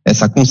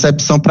 Essa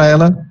concepção, para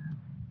ela,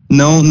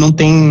 não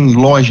tem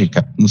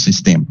lógica no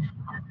sistema.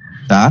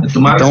 Tá?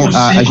 Então,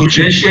 a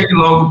gente chegue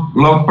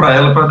logo para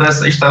ela, para dar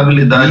essa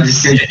estabilidade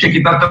que a gente aqui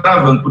está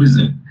travando, por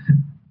exemplo.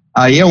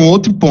 Aí é um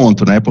outro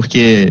ponto, né?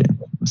 Porque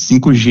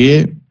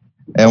 5G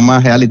é uma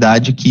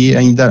realidade que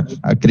ainda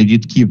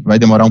acredito que vai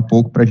demorar um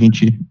pouco para a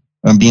gente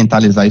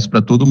ambientalizar isso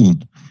para todo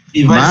mundo.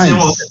 E vai ser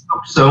uma outra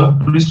opção,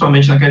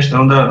 principalmente na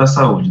questão da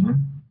saúde, né?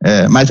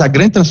 Mas a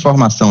grande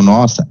transformação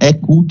nossa é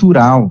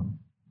cultural.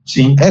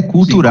 Sim. É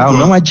cultural,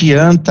 não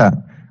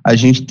adianta a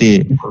gente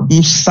ter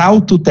um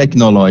salto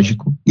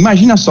tecnológico.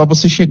 Imagina só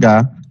você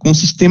chegar com um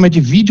sistema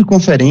de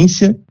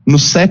videoconferência no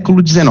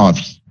século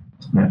XIX.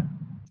 O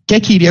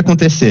que iria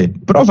acontecer?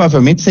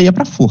 Provavelmente você ia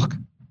para a forca.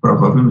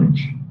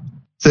 Provavelmente.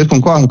 Vocês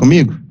concordam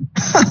comigo?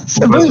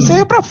 Você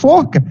ia para a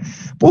forca.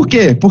 Por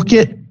quê?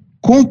 Porque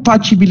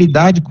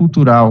compatibilidade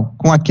cultural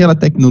com aquela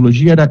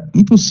tecnologia era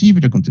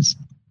impossível de acontecer.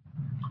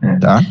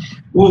 Tá?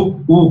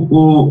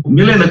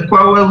 Milena,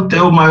 qual é o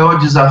teu maior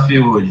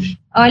desafio hoje?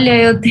 Olha,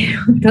 eu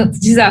tenho tanto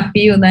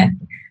desafio, né?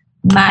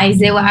 Mas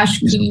eu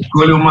acho que...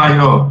 Escolha o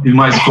maior e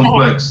mais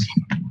complexo.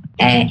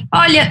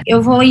 Olha,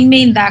 eu vou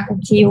emendar com o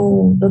que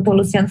o doutor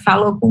Luciano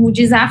falou como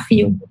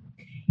desafio.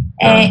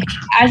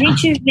 A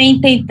gente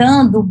vem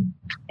tentando...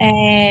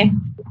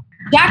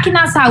 já que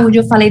na saúde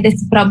eu falei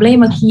desse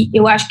problema, que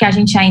eu acho que a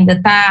gente ainda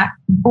está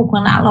um pouco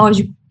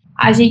analógico,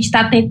 a gente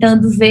está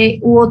tentando ver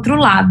o outro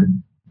lado.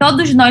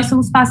 Todos nós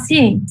somos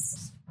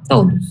pacientes,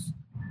 todos,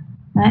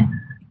 né?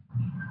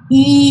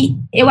 E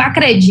eu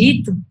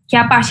acredito que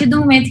a partir do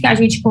momento que a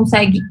gente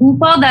consegue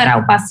empoderar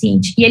o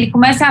paciente e ele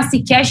começa a se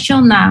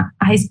questionar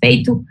a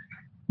respeito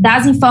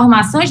das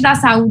informações da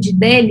saúde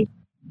dele,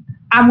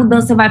 a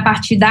mudança vai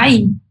partir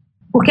daí.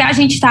 Porque a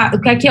gente está... O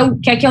que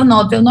é que eu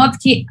noto? Eu noto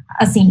que,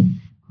 assim,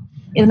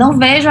 eu não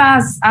vejo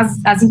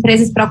as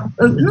empresas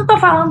preocupadas... Eu não estou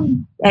falando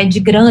de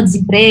grandes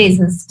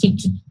empresas,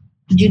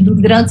 de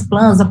grandes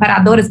planos,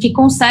 operadoras que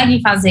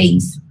conseguem fazer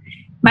isso.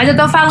 Mas eu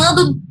estou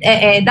falando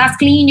das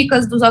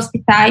clínicas, dos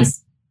hospitais,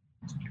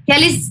 que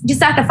eles, de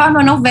certa forma,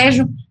 eu não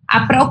vejo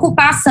a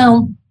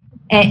preocupação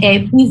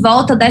em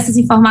volta dessas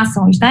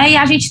informações, né? E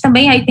a gente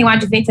também aí tem o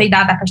advento aí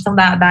da questão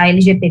da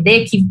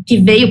LGPD, que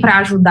veio para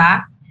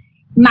ajudar,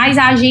 mas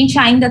a gente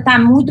ainda está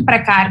muito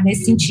precário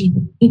nesse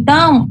sentido.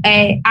 Então,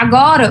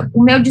 agora,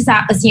 o meu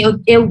desafio, assim,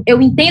 eu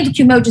entendo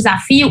que o meu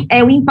desafio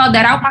é o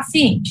empoderar o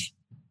paciente.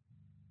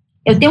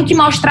 Eu tenho que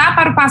mostrar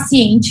para o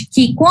paciente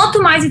que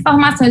quanto mais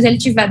informações ele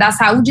tiver da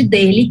saúde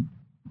dele,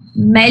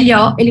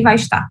 melhor ele vai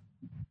estar.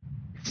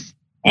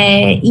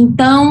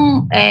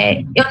 Então,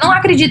 eu não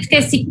acredito que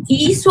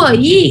isso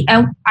aí,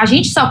 a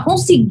gente só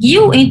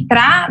conseguiu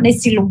entrar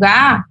nesse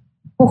lugar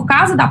por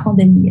causa da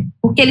pandemia,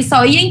 porque ele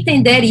só ia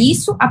entender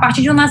isso a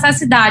partir de uma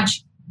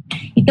necessidade.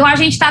 Então, a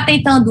gente está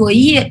tentando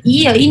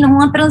ir aí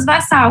numa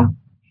transversal,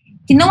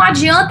 que não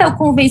adianta eu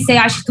convencer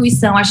a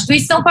instituição. A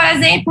instituição, por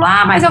exemplo,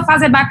 mas eu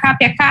fazer backup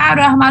é caro,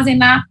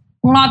 armazenar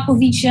um lote por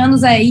 20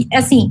 anos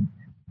assim,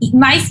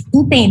 mas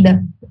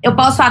entenda, eu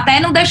posso até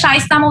não deixar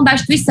isso na mão da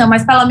instituição,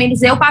 mas pelo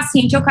menos eu,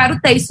 paciente, eu quero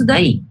ter isso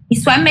daí.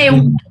 Isso é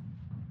meu.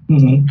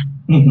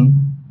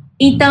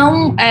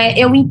 Então,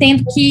 eu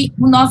entendo que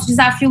o nosso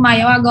desafio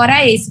maior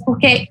agora é esse,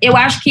 porque eu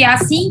acho que é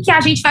assim que a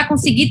gente vai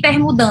conseguir ter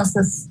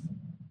mudanças,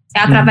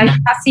 através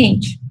do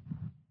paciente.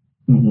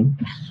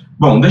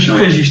 Bom, deixa eu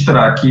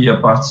registrar aqui a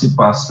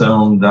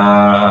participação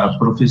da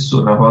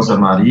professora Rosa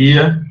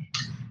Maria,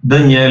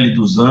 Daniele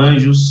dos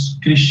Anjos,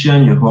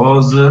 Cristiane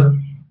Rosa,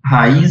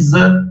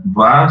 Raíza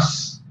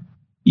Vaz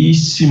e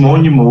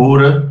Simone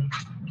Moura,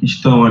 que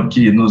estão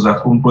aqui nos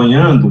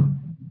acompanhando.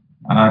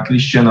 A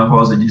Cristiana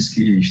Rosa diz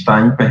que está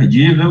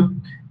imperdível,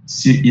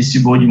 e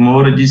Simone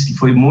Moura diz que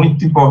foi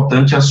muito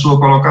importante a sua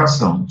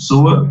colocação.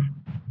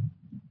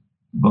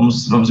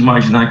 Vamos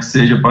imaginar que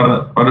seja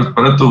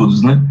para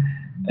todos, né?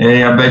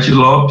 A Beth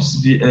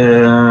Lopes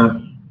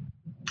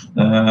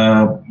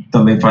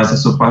também faz a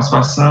sua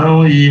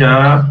participação, e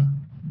a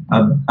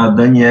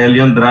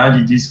Daniele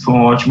Andrade diz que foi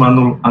uma ótima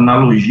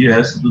analogia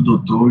essa do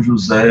doutor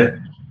José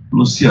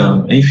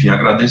Luciano. Enfim,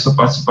 agradeço a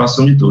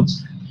participação de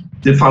todos.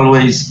 Você falou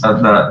aí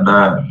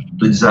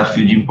do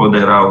desafio de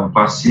empoderar o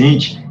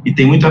paciente, e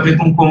tem muito a ver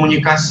com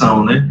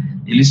comunicação, né?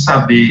 Ele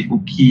saber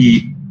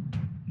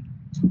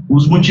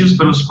os motivos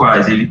pelos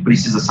quais ele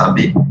precisa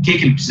saber, o que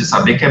ele precisa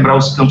saber, quebrar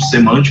os campos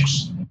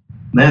semânticos,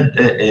 né?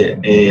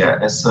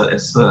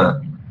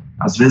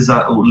 Às vezes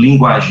o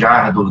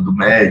linguajar do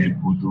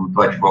médico,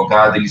 do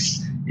advogado,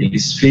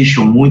 eles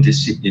fecham muito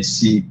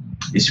esse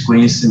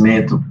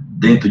conhecimento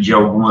dentro de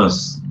alguma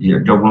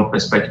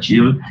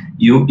perspectiva,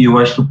 e eu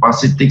acho que o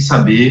paciente tem que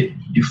saber,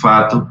 de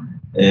fato,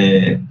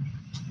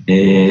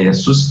 a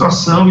sua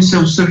situação e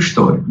seu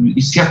histórico,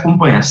 e se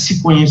acompanhar,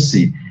 se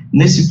conhecer.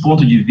 Nesse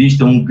ponto de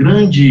vista, um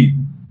grande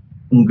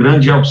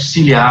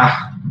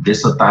auxiliar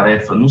dessa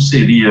tarefa não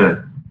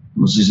seria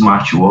os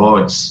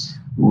smartwatches,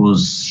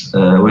 os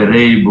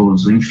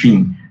wearables,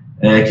 enfim,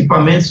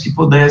 equipamentos que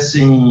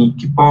possam,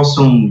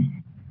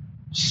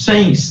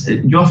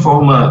 de uma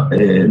forma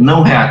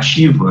não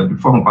reativa, de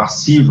forma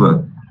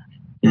passiva,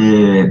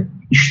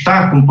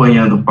 estar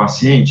acompanhando o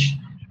paciente.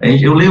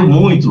 Eu leio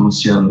muito,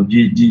 Luciano,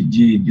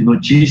 de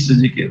notícias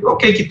de que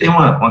tem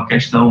uma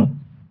questão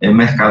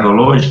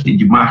mercadológica e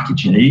de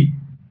marketing aí,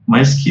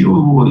 mas que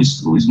o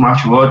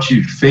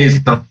smartwatch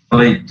fez a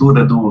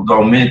leitura do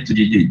aumento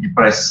de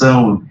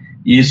pressão,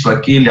 isso,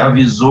 aquilo,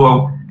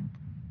 avisou,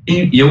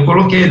 e eu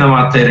coloquei na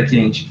matéria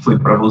que foi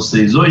para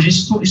vocês hoje,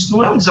 isso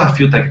não é um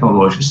desafio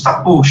tecnológico, isso está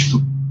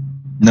posto.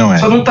 Não é.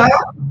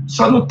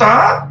 Só não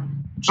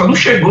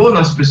chegou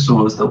nas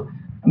pessoas. Então,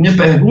 a minha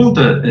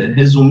pergunta,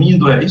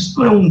 resumindo, isso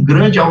não é um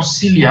grande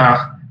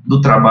auxiliar do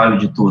trabalho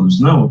de todos,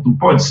 não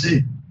pode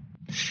ser?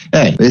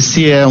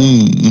 Esse é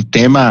um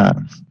tema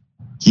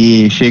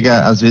que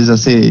chega, às vezes, a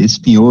ser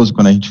espinhoso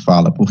quando a gente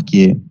fala,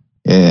 porque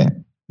é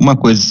uma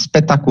coisa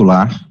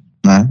espetacular,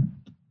 né?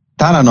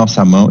 Tá na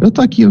nossa mão. Eu tô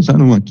aqui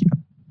usando um aqui.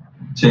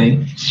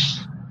 Sim.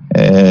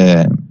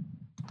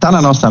 Tá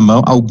na nossa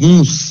mão.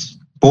 Alguns,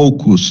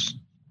 poucos,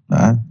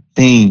 né,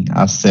 têm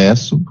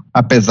acesso,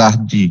 apesar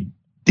de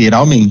ter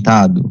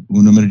aumentado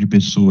o número de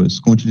pessoas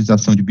com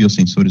utilização de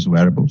biosensores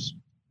wearables.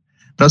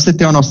 Para você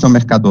ter uma noção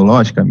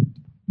mercadológica,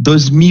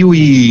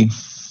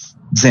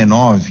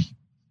 2019,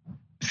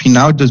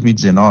 final de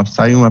 2019,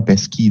 saiu uma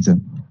pesquisa,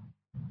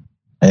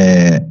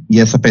 e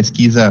essa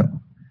pesquisa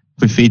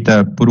foi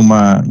feita por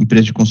uma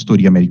empresa de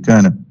consultoria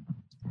americana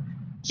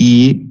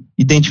que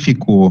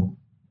identificou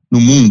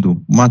no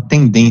mundo uma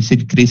tendência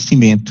de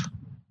crescimento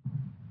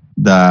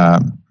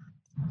da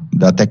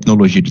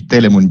tecnologia de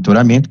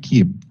telemonitoramento,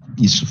 que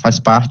isso faz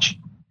parte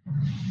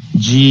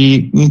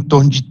de em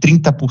torno de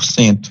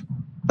 30%,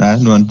 né,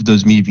 no ano de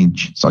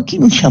 2020. Só que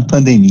não tinha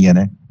pandemia,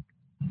 né?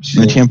 Sim.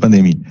 Não tinha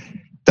pandemia.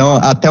 Então,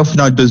 até o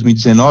final de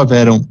 2019,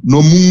 eram,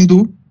 no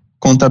mundo,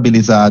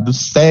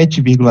 contabilizados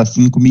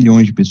 7,5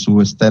 milhões de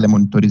pessoas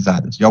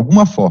telemonitorizadas, de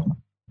alguma forma.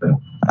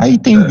 Aí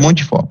tem um monte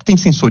de forma. Tem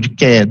sensor de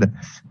queda,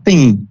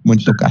 tem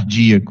monitor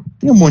cardíaco,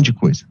 tem um monte de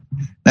coisa.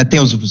 Né? Tem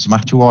os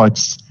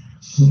smartwatches.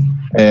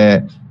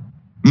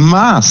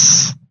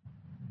 Mas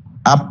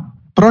a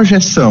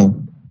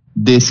projeção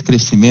desse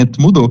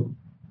crescimento mudou.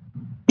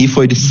 E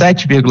foi de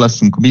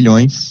 7,5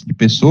 milhões de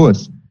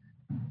pessoas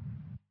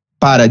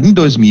para, em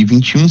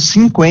 2021,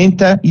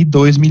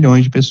 52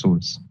 milhões de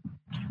pessoas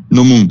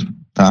no mundo,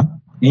 tá?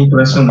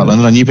 Impressionante.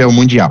 Falando a nível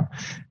mundial.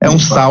 É um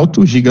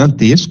salto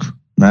gigantesco,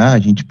 né? A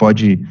gente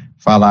pode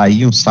falar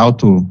aí um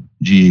salto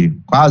de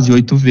quase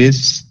 8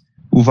 vezes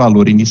o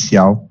valor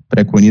inicial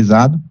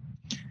preconizado.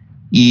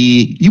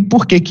 E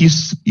por que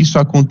isso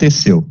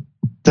aconteceu?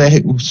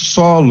 O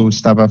solo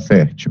estava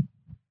fértil,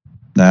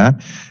 né?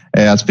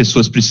 As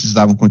pessoas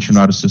precisavam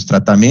continuar os seus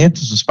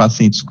tratamentos, os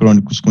pacientes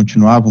crônicos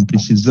continuavam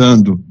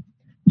precisando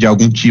de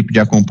algum tipo de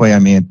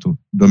acompanhamento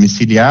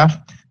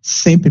domiciliar,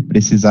 sempre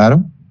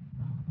precisaram,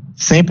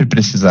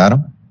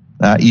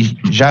 tá? E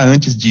já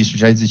antes disso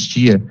já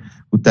existia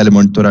o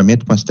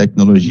telemonitoramento com as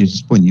tecnologias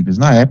disponíveis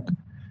na época,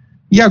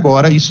 e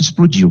agora isso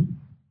explodiu.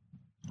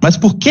 Mas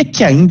por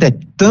que ainda é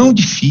tão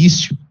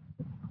difícil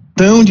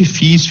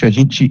a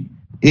gente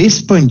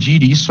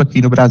expandir isso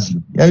aqui no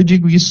Brasil? E aí eu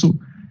digo isso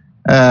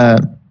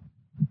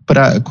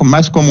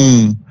mais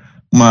como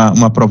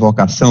uma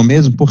provocação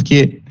mesmo,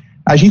 porque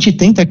a gente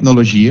tem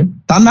tecnologia,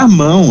 tá na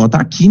mão, tá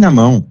aqui na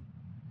mão.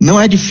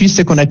 Não é difícil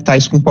você conectar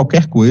isso com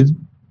qualquer coisa,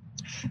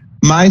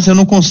 mas eu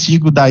não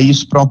consigo dar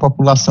isso para uma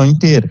população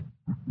inteira.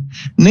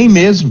 Nem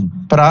mesmo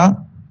para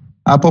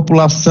a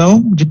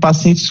população de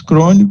pacientes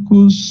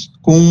crônicos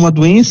com uma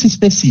doença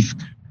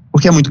específica,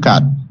 porque é muito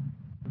caro,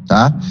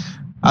 tá?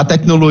 A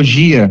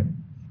tecnologia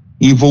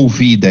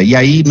envolvida, e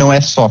aí não é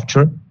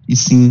software, e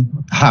sim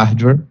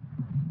hardware,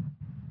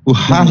 o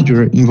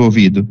hardware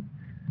envolvido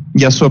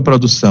e a sua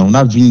produção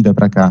na vinda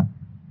para cá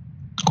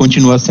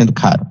continua sendo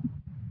caro,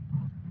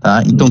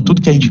 tá? Então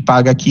tudo que a gente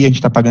paga aqui, a gente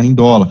está pagando em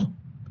dólar,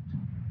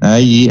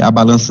 né? E a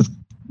balança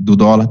do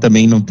dólar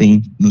também não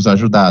tem nos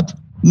ajudado,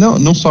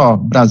 não só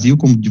Brasil,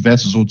 como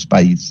diversos outros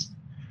países.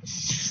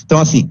 Então,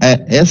 assim,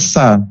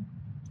 essa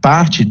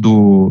parte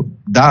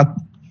da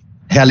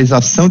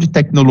realização de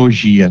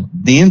tecnologia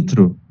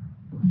dentro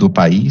do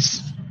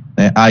país,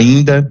 né,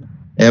 ainda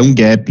é um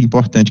gap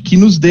importante, que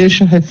nos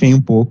deixa refém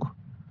um pouco,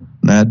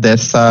 né,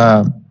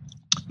 dessa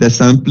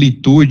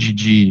amplitude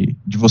de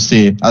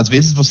você, às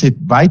vezes você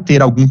vai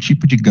ter algum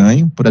tipo de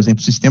ganho, por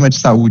exemplo, o sistema de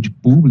saúde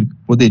público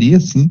poderia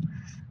sim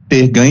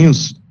ter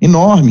ganhos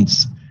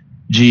enormes,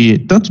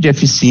 tanto de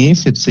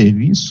eficiência de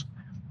serviço,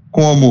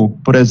 como,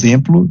 por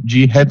exemplo,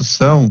 de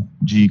redução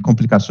de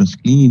complicações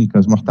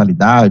clínicas,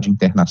 mortalidade,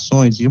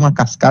 internações e uma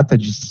cascata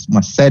de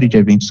uma série de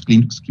eventos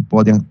clínicos que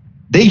podem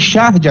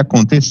deixar de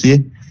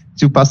acontecer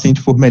se o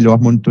paciente for melhor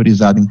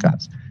monitorizado em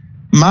casa.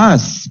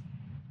 Mas,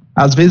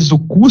 às vezes, o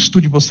custo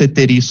de você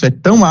ter isso é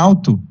tão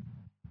alto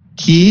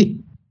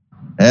que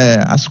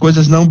as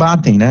coisas não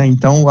batem, né?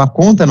 Então, a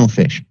conta não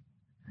fecha.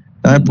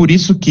 Então, é por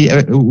isso que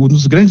um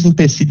dos grandes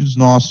empecilhos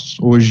nossos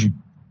hoje,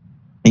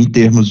 em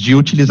termos de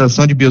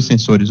utilização de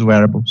biosensores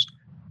wearables,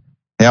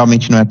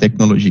 realmente não é a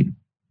tecnologia,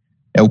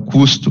 é o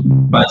custo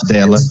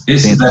dela.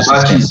 Esse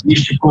debate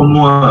existe como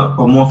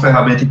uma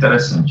ferramenta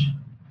interessante.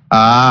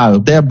 O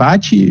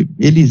debate,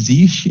 ele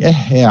existe, é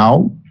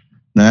real,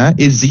 né?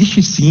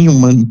 Existe sim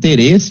um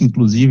interesse,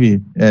 inclusive,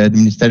 do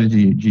Ministério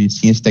de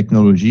Ciência e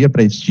Tecnologia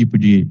para esse tipo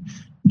de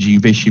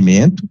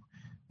investimento,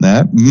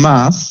 né?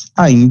 Mas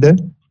ainda,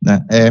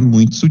 né, é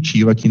muito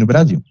sutil aqui no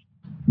Brasil.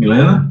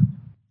 Milena?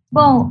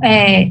 Bom,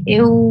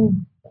 eu,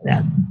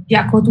 de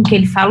acordo com o que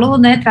ele falou,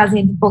 né,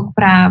 trazendo um pouco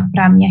para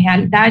a minha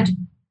realidade,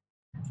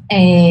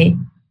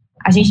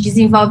 a gente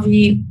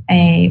desenvolve,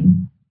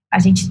 a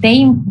gente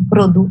tem um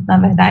produto, na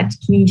verdade,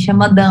 que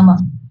chama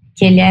Dama,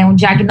 que ele é um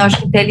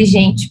diagnóstico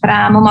inteligente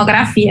para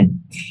mamografia.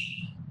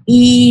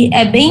 E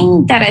é bem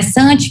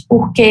interessante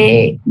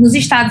porque nos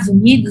Estados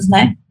Unidos,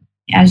 né,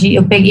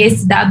 eu peguei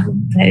esse dado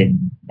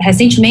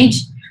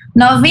recentemente,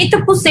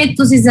 90%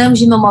 dos exames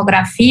de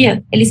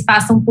mamografia, eles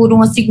passam por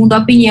uma segunda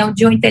opinião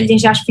de uma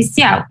inteligência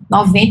artificial,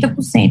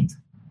 90%.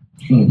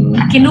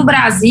 Aqui no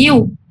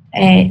Brasil,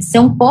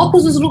 são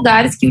poucos os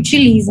lugares que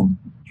utilizam.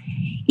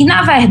 E,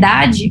 na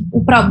verdade,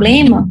 o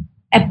problema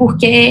é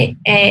porque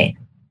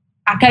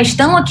a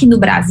questão aqui no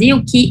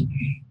Brasil, que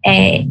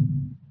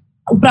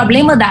o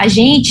problema da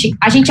gente,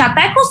 a gente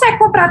até consegue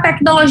comprar a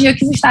tecnologia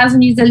que os Estados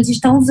Unidos eles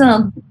estão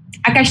usando.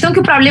 A questão é que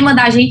o problema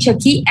da gente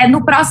aqui é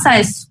no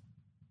processo.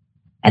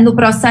 É no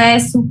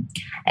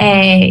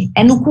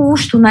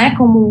custo, né,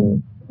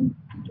 como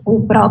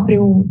o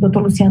próprio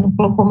doutor Luciano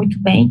colocou muito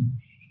bem.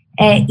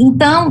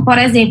 Então, por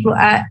exemplo,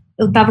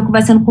 eu estava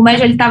conversando com o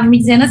médico, ele estava me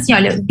dizendo assim,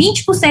 olha,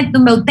 20%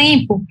 do meu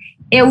tempo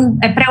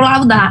é para eu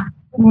laudar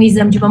um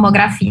exame de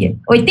mamografia.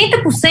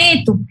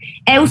 80%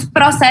 é os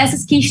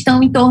processos que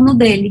estão em torno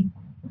dele,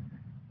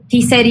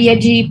 que seria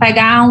de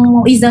pegar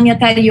um exame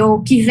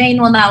anterior que vem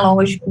no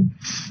analógico,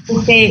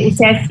 porque o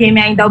CFM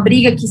ainda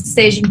obriga que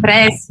seja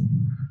impresso,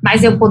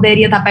 mas eu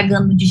poderia estar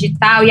pegando no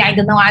digital e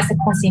ainda não há essa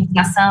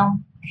conscientização.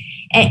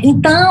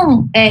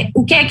 Então,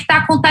 o que é que está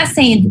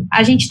acontecendo?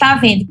 A gente está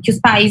vendo que os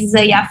países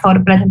aí afora,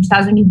 por exemplo, os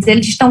Estados Unidos,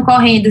 eles estão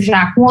correndo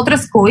já com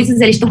outras coisas,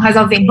 eles estão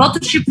resolvendo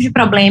outros tipos de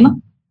problema,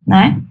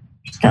 né?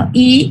 Então,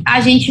 e a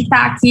gente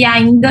está aqui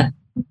ainda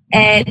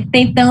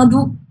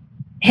tentando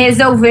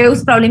resolver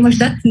os problemas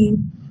daqui,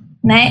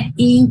 né?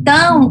 E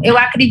então, eu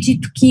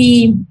acredito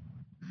que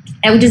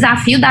é o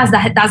desafio das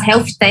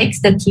health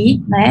techs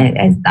daqui,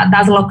 né,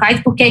 das locais,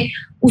 porque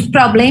os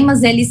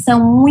problemas, eles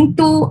são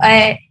muito,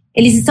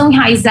 eles são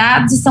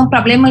enraizados e são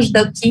problemas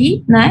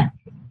daqui, né,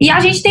 e a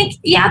gente tem que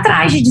ir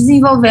atrás de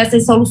desenvolver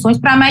essas soluções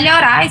para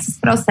melhorar esses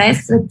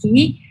processos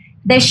aqui,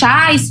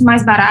 deixar isso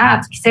mais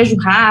barato, que seja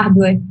o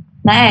hardware,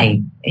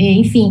 né,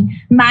 enfim,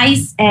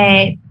 mas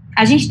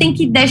a gente tem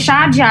que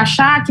deixar de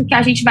achar que o que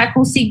a gente vai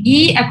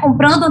conseguir é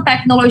comprando uma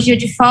tecnologia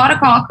de fora,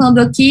 colocando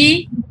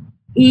aqui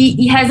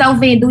e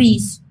resolvendo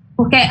isso.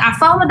 Porque a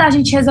forma da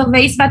gente resolver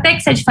isso vai ter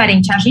que ser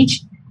diferente. A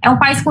gente é um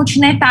país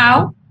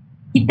continental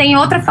que tem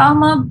outra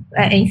forma,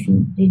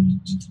 enfim,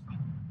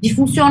 de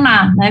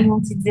funcionar, né,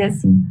 vamos dizer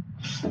assim.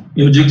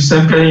 Eu digo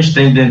sempre que a gente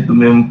tem dentro do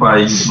mesmo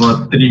país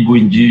uma tribo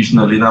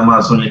indígena ali na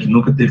Amazônia que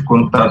nunca teve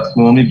contato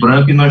com o homem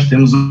branco, e nós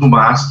temos o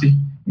MASP,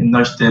 e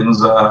nós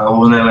temos a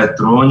urna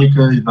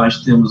eletrônica, e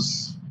nós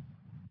temos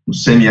o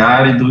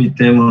semiárido, e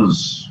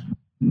temos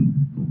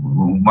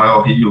o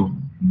maior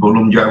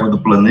volume de água do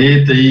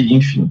planeta, e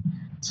enfim,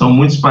 são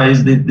muitos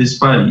países dentro desse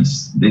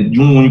país, dentro de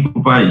um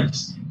único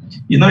país.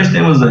 E nós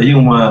temos aí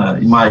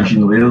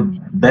imagino eu,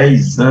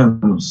 10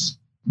 anos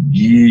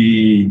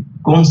de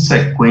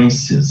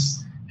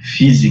consequências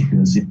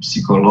físicas e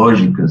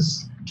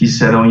psicológicas que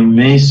serão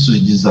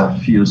imensos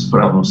desafios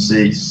para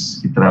vocês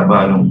que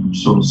trabalham com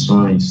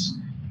soluções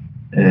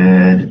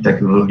de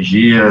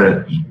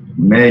tecnologia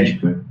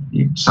médica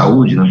e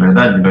saúde, na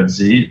verdade, melhor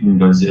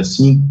dizer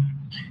assim,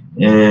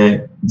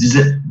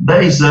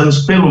 10 anos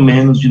pelo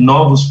menos de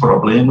novos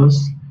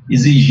problemas,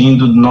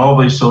 exigindo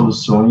novas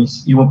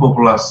soluções e uma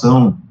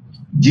população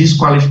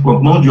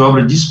mão de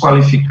obra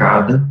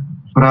desqualificada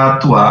para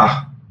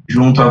atuar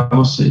junto a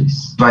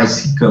vocês. Vai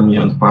se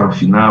caminhando para o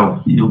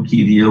final e eu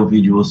queria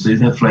ouvir de vocês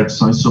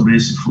reflexões sobre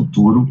esse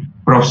futuro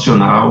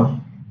profissional,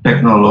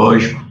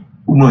 tecnológico,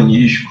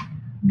 humanístico,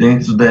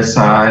 dentro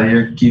dessa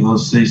área que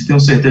vocês, tenho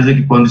certeza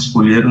que quando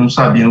escolheram não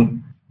sabiam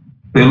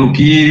pelo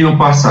que iriam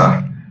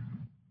passar.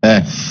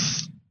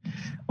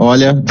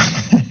 Olha,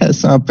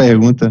 essa é uma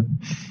pergunta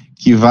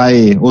que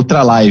vai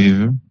outra live,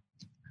 viu?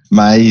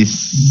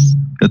 Mas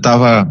eu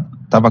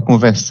estava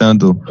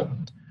conversando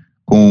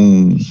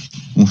com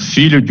um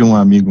filho de um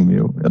amigo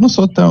meu. Eu não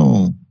sou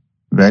tão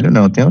velho,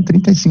 não, eu tenho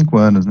 35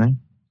 anos, né?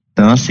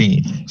 Então,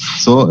 assim,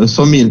 eu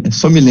sou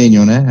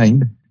millennial, né,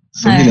 ainda?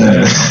 Sou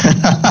millennial.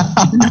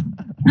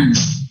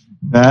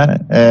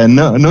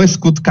 Não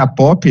escuto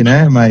K-pop,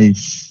 né,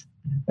 mas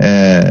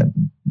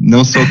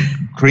não sou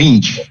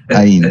cringe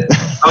ainda.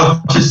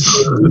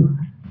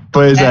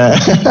 Pois é.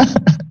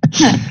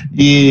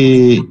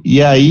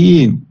 E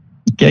aí,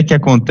 o que é que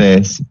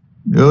acontece?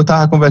 Eu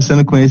estava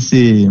conversando com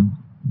esse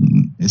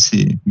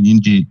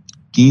menino de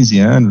 15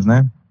 anos,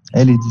 né?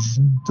 Aí ele disse: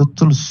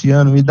 doutor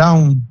Luciano, me dá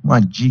uma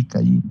dica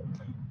aí.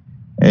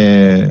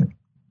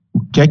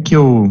 O que é que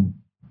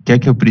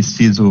eu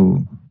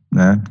preciso,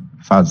 né,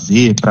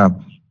 fazer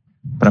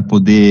para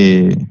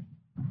poder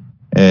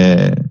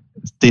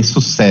ter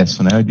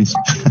sucesso, né?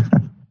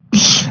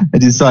 Eu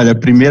disse, olha, a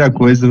primeira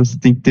coisa, você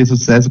tem que ter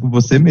sucesso com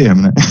você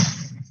mesmo, né?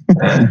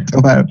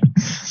 Então,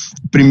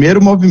 o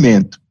primeiro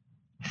movimento.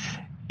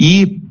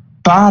 E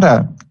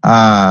para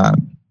a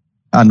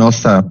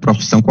nossa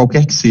profissão,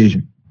 qualquer que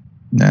seja,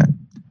 né,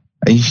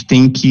 a gente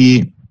tem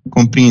que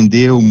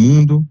compreender o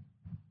mundo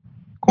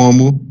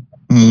como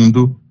um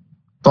mundo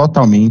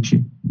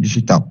totalmente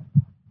digital,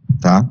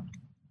 tá?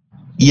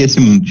 E esse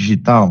mundo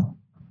digital,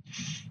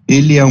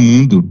 ele é um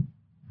mundo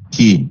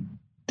que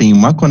tem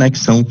uma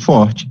conexão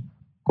forte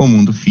com o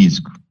mundo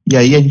físico. E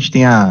aí a gente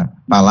tem a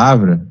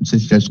palavra, não sei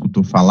se você já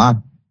escutou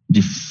falar,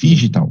 de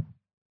digital.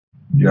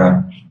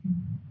 Já.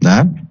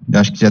 Né? Eu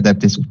acho que já deve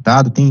ter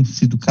escutado, tem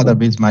sido cada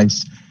vez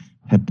mais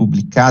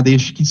republicada, e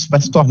acho que isso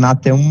vai se tornar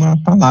até uma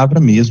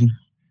palavra mesmo,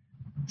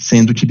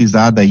 sendo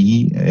utilizada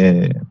aí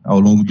ao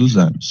longo dos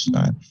anos.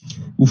 Tá?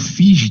 O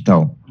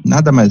digital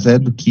nada mais é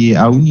do que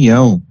a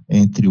união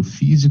entre o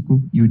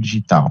físico e o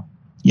digital.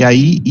 E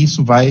aí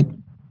isso vai,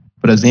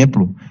 por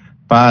exemplo,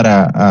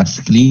 para as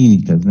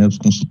clínicas, né, os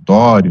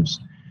consultórios,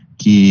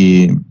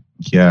 que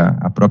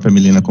a própria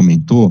Milena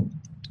comentou.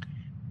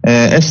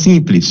 É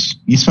simples,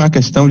 isso é uma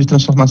questão de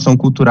transformação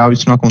cultural,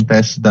 isso não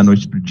acontece da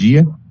noite para o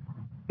dia,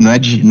 não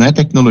é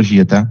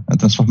tecnologia, tá? É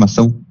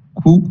transformação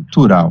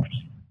cultural.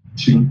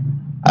 Sim.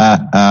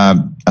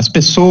 As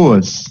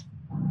pessoas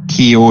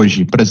que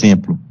hoje, por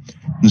exemplo,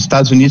 nos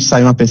Estados Unidos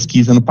saiu uma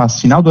pesquisa no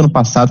final do ano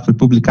passado, foi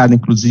publicada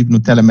inclusive no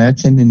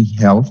Telemedicina,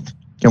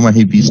 que é uma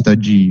revista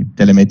de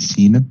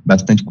telemedicina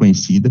bastante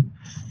conhecida,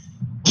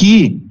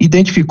 que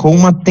identificou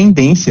uma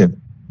tendência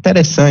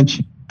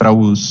interessante para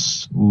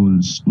os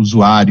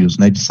usuários,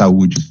 né, de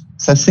saúde.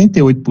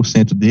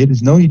 68%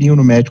 deles não iriam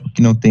no médico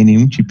que não tem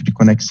nenhum tipo de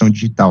conexão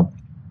digital.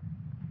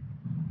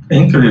 É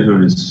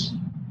incrível isso.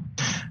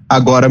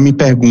 Agora me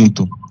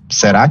pergunto,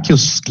 será que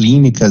as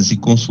clínicas e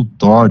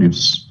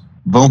consultórios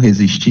vão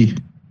resistir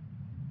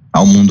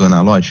ao mundo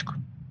analógico?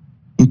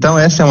 Então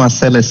essa é uma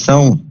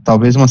seleção,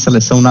 talvez uma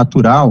seleção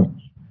natural,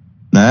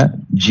 né,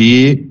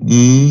 de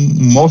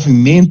um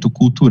movimento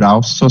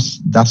cultural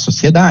da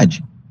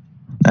sociedade.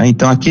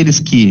 Então, aqueles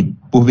que,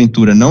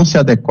 porventura, não se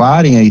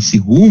adequarem a esse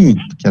rumo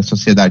que a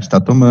sociedade está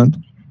tomando,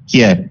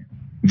 que é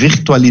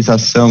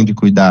virtualização de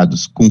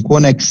cuidados com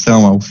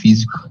conexão ao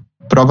físico,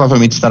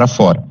 provavelmente estará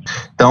fora.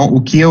 Então,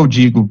 o que eu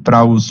digo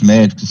para os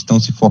médicos que estão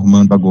se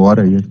formando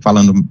agora, e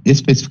falando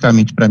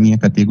especificamente para a minha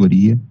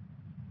categoria,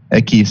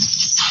 é que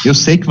eu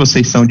sei que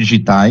vocês são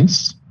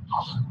digitais,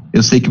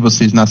 eu sei que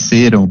vocês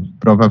nasceram,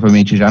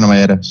 provavelmente já numa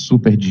era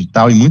super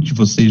digital, e muitos de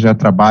vocês já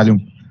trabalham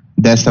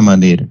dessa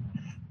maneira.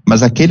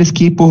 Mas aqueles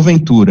que,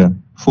 porventura,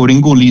 foram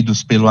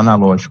engolidos pelo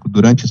analógico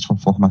durante a sua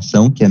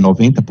formação, que é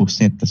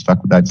 90% das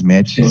faculdades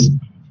médicas, sim,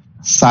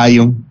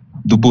 saiam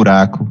do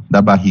buraco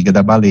da barriga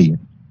da baleia.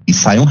 E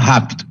saiam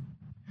rápido,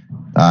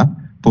 tá?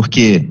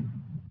 Porque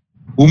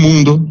o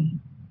mundo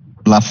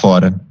lá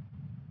fora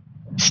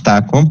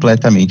está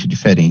completamente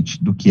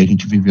diferente do que a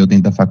gente viveu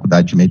dentro da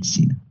faculdade de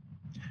medicina.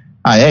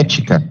 A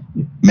ética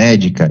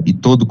médica e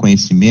todo o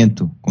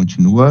conhecimento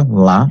continua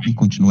lá e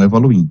continua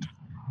evoluindo.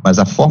 Mas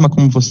a forma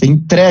como você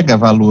entrega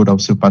valor ao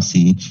seu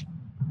paciente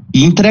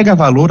e entrega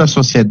valor à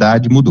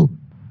sociedade mudou.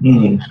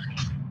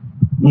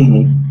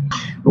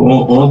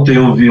 Ontem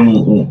eu ouvi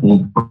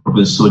um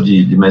professor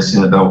de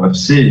medicina da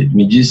UFC,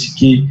 me disse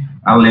que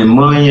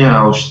Alemanha,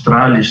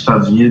 Austrália,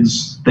 Estados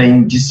Unidos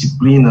têm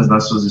disciplinas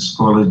nas suas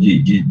escolas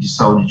de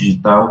saúde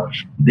digital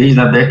desde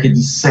a década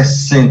de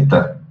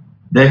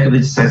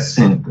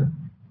 60.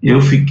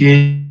 Eu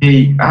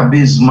fiquei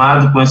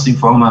abismado com essa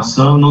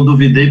informação, não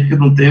duvidei porque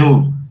não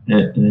tenho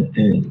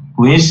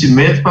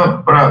conhecimento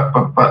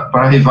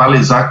para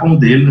rivalizar com o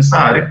dele nessa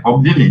área,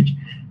 obviamente.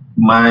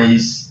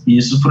 Mas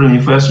isso para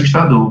mim foi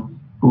assustador,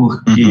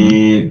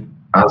 porque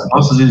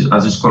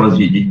as escolas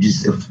de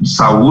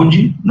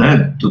saúde,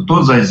 né,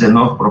 todas as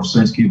 19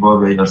 profissões que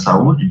envolvem a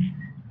saúde,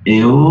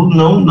 eu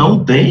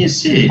não tenho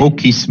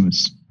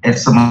pouquíssimas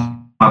essa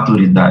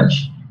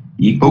maturidade.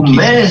 E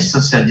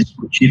começa-se a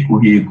discutir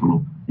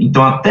currículo.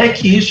 Então, até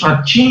que isso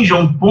atinja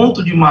um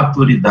ponto de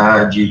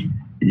maturidade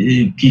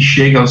que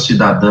chega ao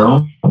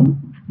cidadão,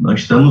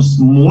 nós estamos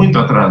muito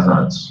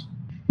atrasados.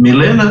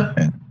 Milena?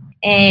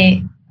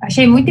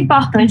 Achei muito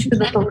importante o que o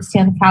doutor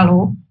Luciano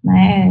falou,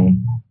 né?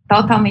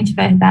 Totalmente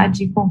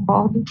verdade,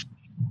 concordo.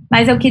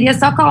 Mas eu queria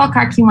só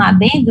colocar aqui um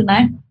adendo,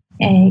 né?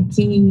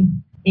 Que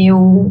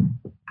eu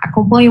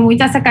acompanho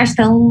muito essa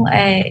questão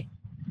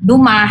do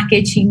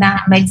marketing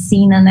na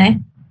medicina, né?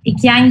 E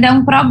que ainda é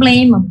um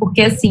problema,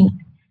 porque, assim,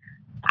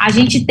 a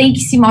gente tem que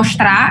se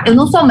mostrar... Eu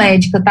não sou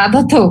médica, tá,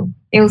 doutor?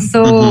 Eu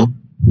sou...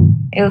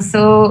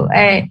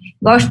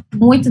 gosto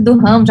muito do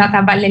ramo, já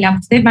trabalhei há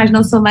muito tempo, mas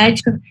não sou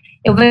médica.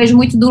 Eu vejo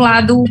muito do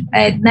lado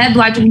né,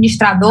 do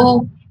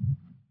administrador,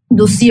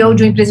 do CEO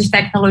de uma empresa de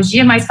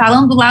tecnologia, mas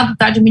falando do lado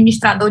do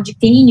administrador de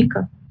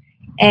clínica,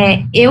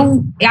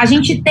 a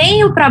gente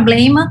tem o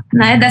problema,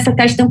 né, dessa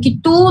questão que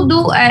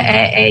tudo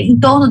em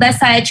torno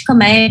dessa ética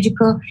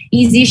médica,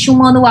 existe um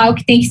manual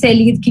que tem que ser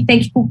lido, que tem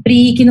que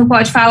cumprir, que não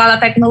pode falar da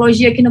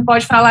tecnologia, que não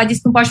pode falar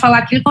disso, que não pode falar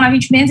aquilo. Quando a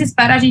gente menos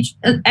espera,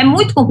 é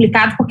muito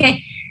complicado, porque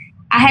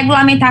a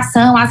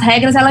regulamentação, as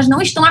regras, elas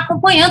não estão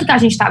acompanhando o que a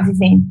gente está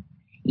vivendo.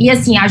 E,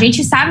 assim, a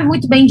gente sabe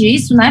muito bem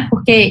disso, né,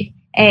 porque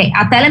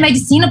a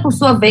telemedicina, por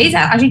sua vez,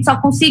 a gente só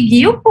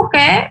conseguiu porque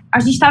a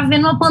gente está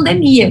vivendo uma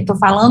pandemia. Estou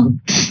falando,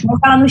 não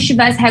que ela não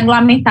estivesse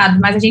regulamentado,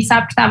 mas a gente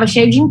sabe que estava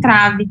cheio de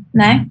entrave,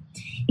 né?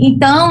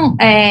 Então,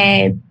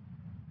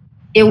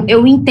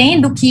 eu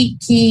entendo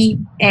que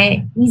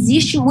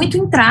existe muito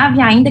entrave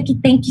ainda que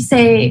tem que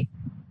ser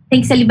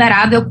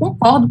liberado. Eu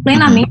concordo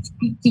plenamente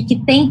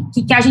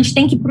que a gente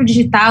tem que ir para o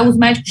digital, os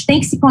médicos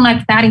têm que se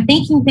conectarem,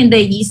 têm que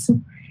entender isso.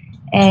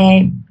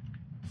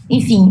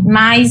 Enfim,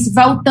 mas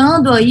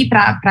voltando aí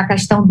para a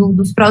questão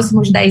dos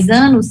próximos 10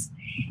 anos,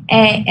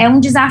 é um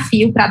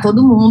desafio para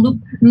todo mundo,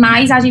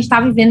 mas a gente está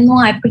vivendo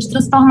numa época de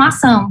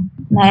transformação,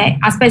 né?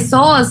 As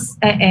pessoas,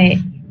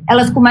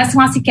 elas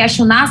começam a se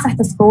questionar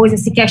certas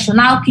coisas, se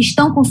questionar o que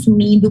estão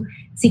consumindo,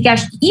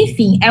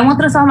 enfim, é uma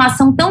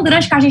transformação tão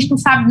grande que a gente não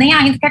sabe nem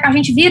ainda o que é que a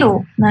gente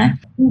virou, né?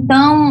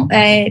 Então,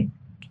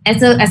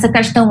 essa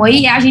questão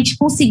aí é a gente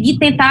conseguir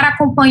tentar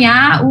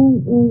acompanhar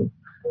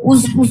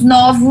os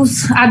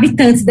novos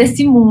habitantes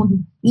desse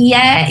mundo. E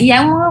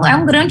é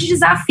um grande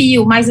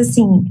desafio, mas,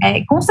 assim,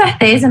 com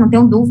certeza, não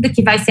tenho dúvida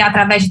que vai ser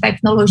através de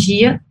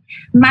tecnologia,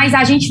 mas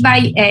a gente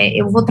vai,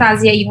 eu vou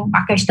trazer aí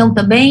uma questão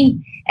também,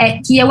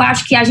 que eu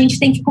acho que a gente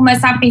tem que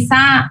começar a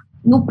pensar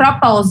no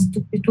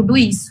propósito de tudo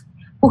isso.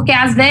 Porque,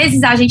 às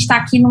vezes, a gente está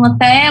aqui numa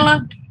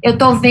tela, eu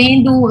estou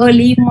vendo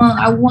ali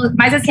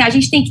mas, assim, a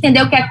gente tem que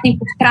entender o que é que tem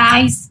por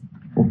trás,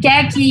 o que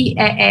é que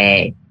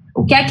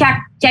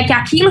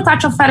aquilo está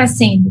te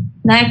oferecendo,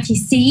 né? Que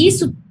se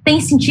isso tem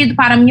sentido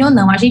para mim ou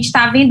não. A gente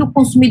está vendo o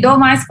consumidor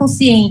mais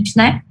consciente,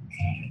 né?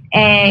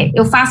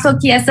 Eu faço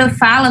aqui essa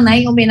fala,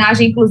 né, em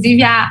homenagem,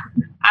 inclusive, a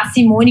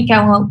Simone, que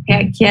é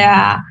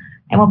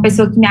uma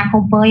pessoa que me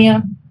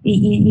acompanha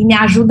e me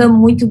ajuda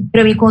muito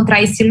para eu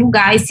encontrar esse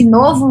lugar, esse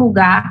novo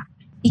lugar,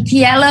 e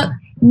que ela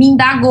me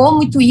indagou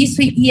muito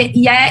isso,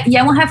 e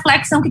é uma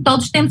reflexão que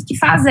todos temos que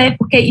fazer,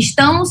 porque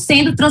estamos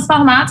sendo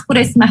transformados por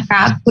esse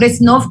mercado, por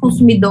esse novo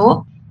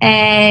consumidor,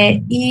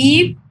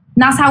 e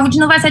na saúde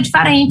não vai ser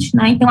diferente,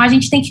 né? Então, a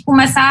gente tem que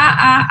começar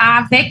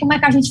a ver como é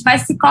que a gente vai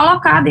se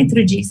colocar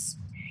dentro disso.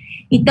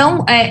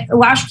 Então,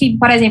 eu acho que,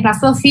 por exemplo, a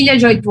sua filha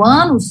de 8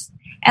 anos,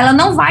 ela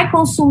não vai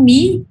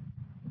consumir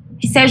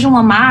que seja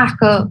uma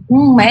marca,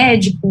 um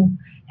médico,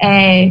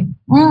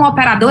 uma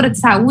operadora de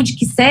saúde,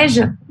 que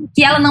seja,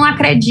 que ela não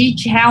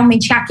acredite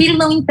realmente, que aquilo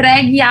não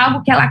entregue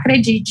algo que ela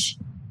acredite,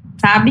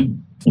 sabe?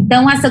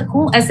 Então,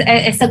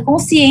 essa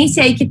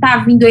consciência aí que está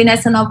vindo aí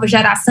nessa nova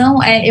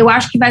geração, eu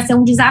acho que vai ser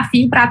um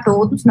desafio para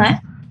todos, né?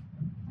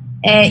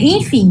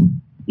 Enfim,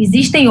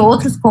 existem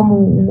outros, como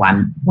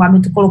o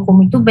Hamilton colocou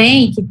muito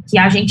bem, que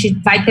a gente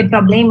vai ter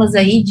problemas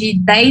aí de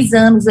 10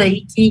 anos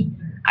aí, que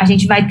a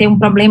gente vai ter um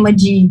problema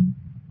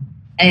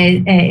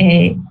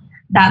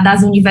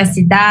das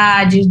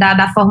universidades,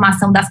 da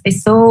formação das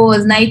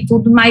pessoas, né, e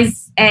tudo,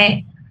 mas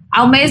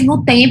ao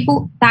mesmo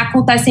tempo está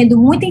acontecendo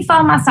muita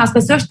informação, as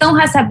pessoas estão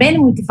recebendo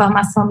muita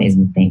informação ao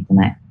mesmo tempo,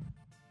 né?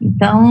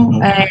 Então,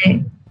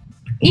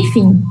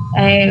 enfim,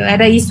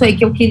 era isso aí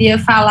que eu queria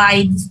falar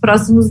aí dos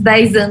próximos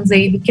 10 anos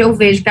aí, do que eu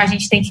vejo que a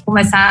gente tem que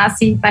começar a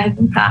se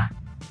perguntar.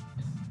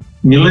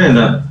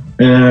 Milena,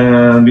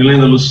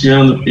 Milena,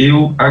 Luciano,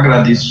 eu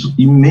agradeço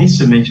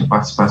imensamente a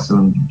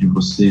participação de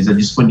vocês, a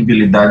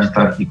disponibilidade de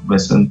estar aqui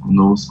conversando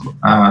conosco.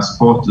 As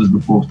portas do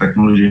Povo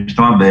Tecnologia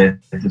estão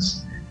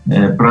abertas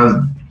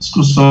para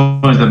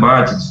discussões,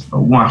 debates,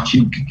 algum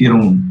artigo que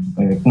queiram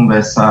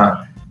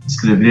conversar,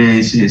 escrever a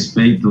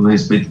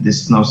respeito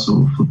desse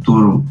nosso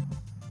futuro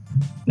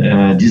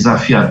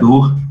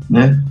desafiador,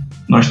 né?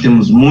 Nós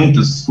temos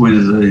muitas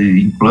coisas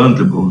aí,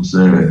 implantables,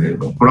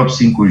 o próprio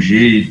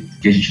 5G,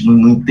 que a gente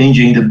não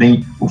entende ainda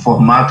bem o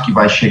formato que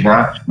vai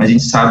chegar, mas a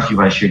gente sabe que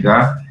vai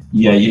chegar,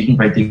 e aí a gente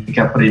vai ter que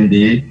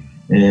aprender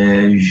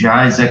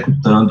já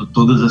executando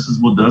todas essas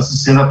mudanças,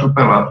 sendo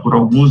atropelado por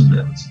algumas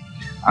delas.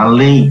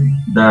 Além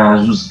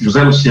do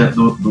José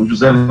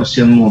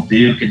Luciano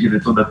Monteiro, que é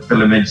diretor da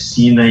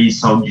Telemedicina e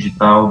Saúde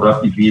Digital, da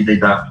Hapvida e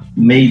da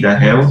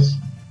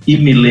Maida.health, e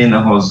Milena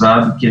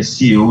Rosado, que é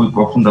CEO e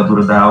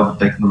cofundadora da Audo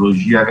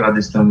Tecnologia.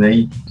 Agradeço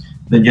também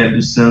Daniel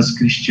dos Santos,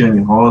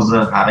 Cristiane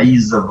Rosa,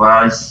 Raíza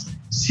Vaz,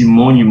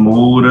 Simone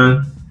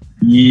Moura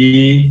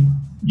e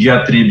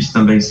diatribes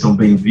também são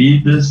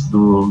bem-vindas,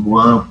 do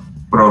Luan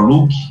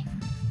Proluc,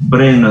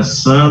 Brena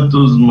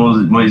Santos,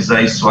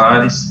 Moisés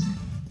Soares.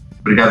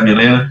 Obrigado,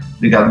 Milena.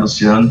 Obrigado,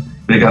 Luciano.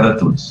 Obrigado a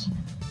todos.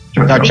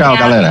 Tchau,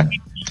 galera.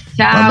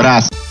 Tchau. Um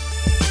abraço.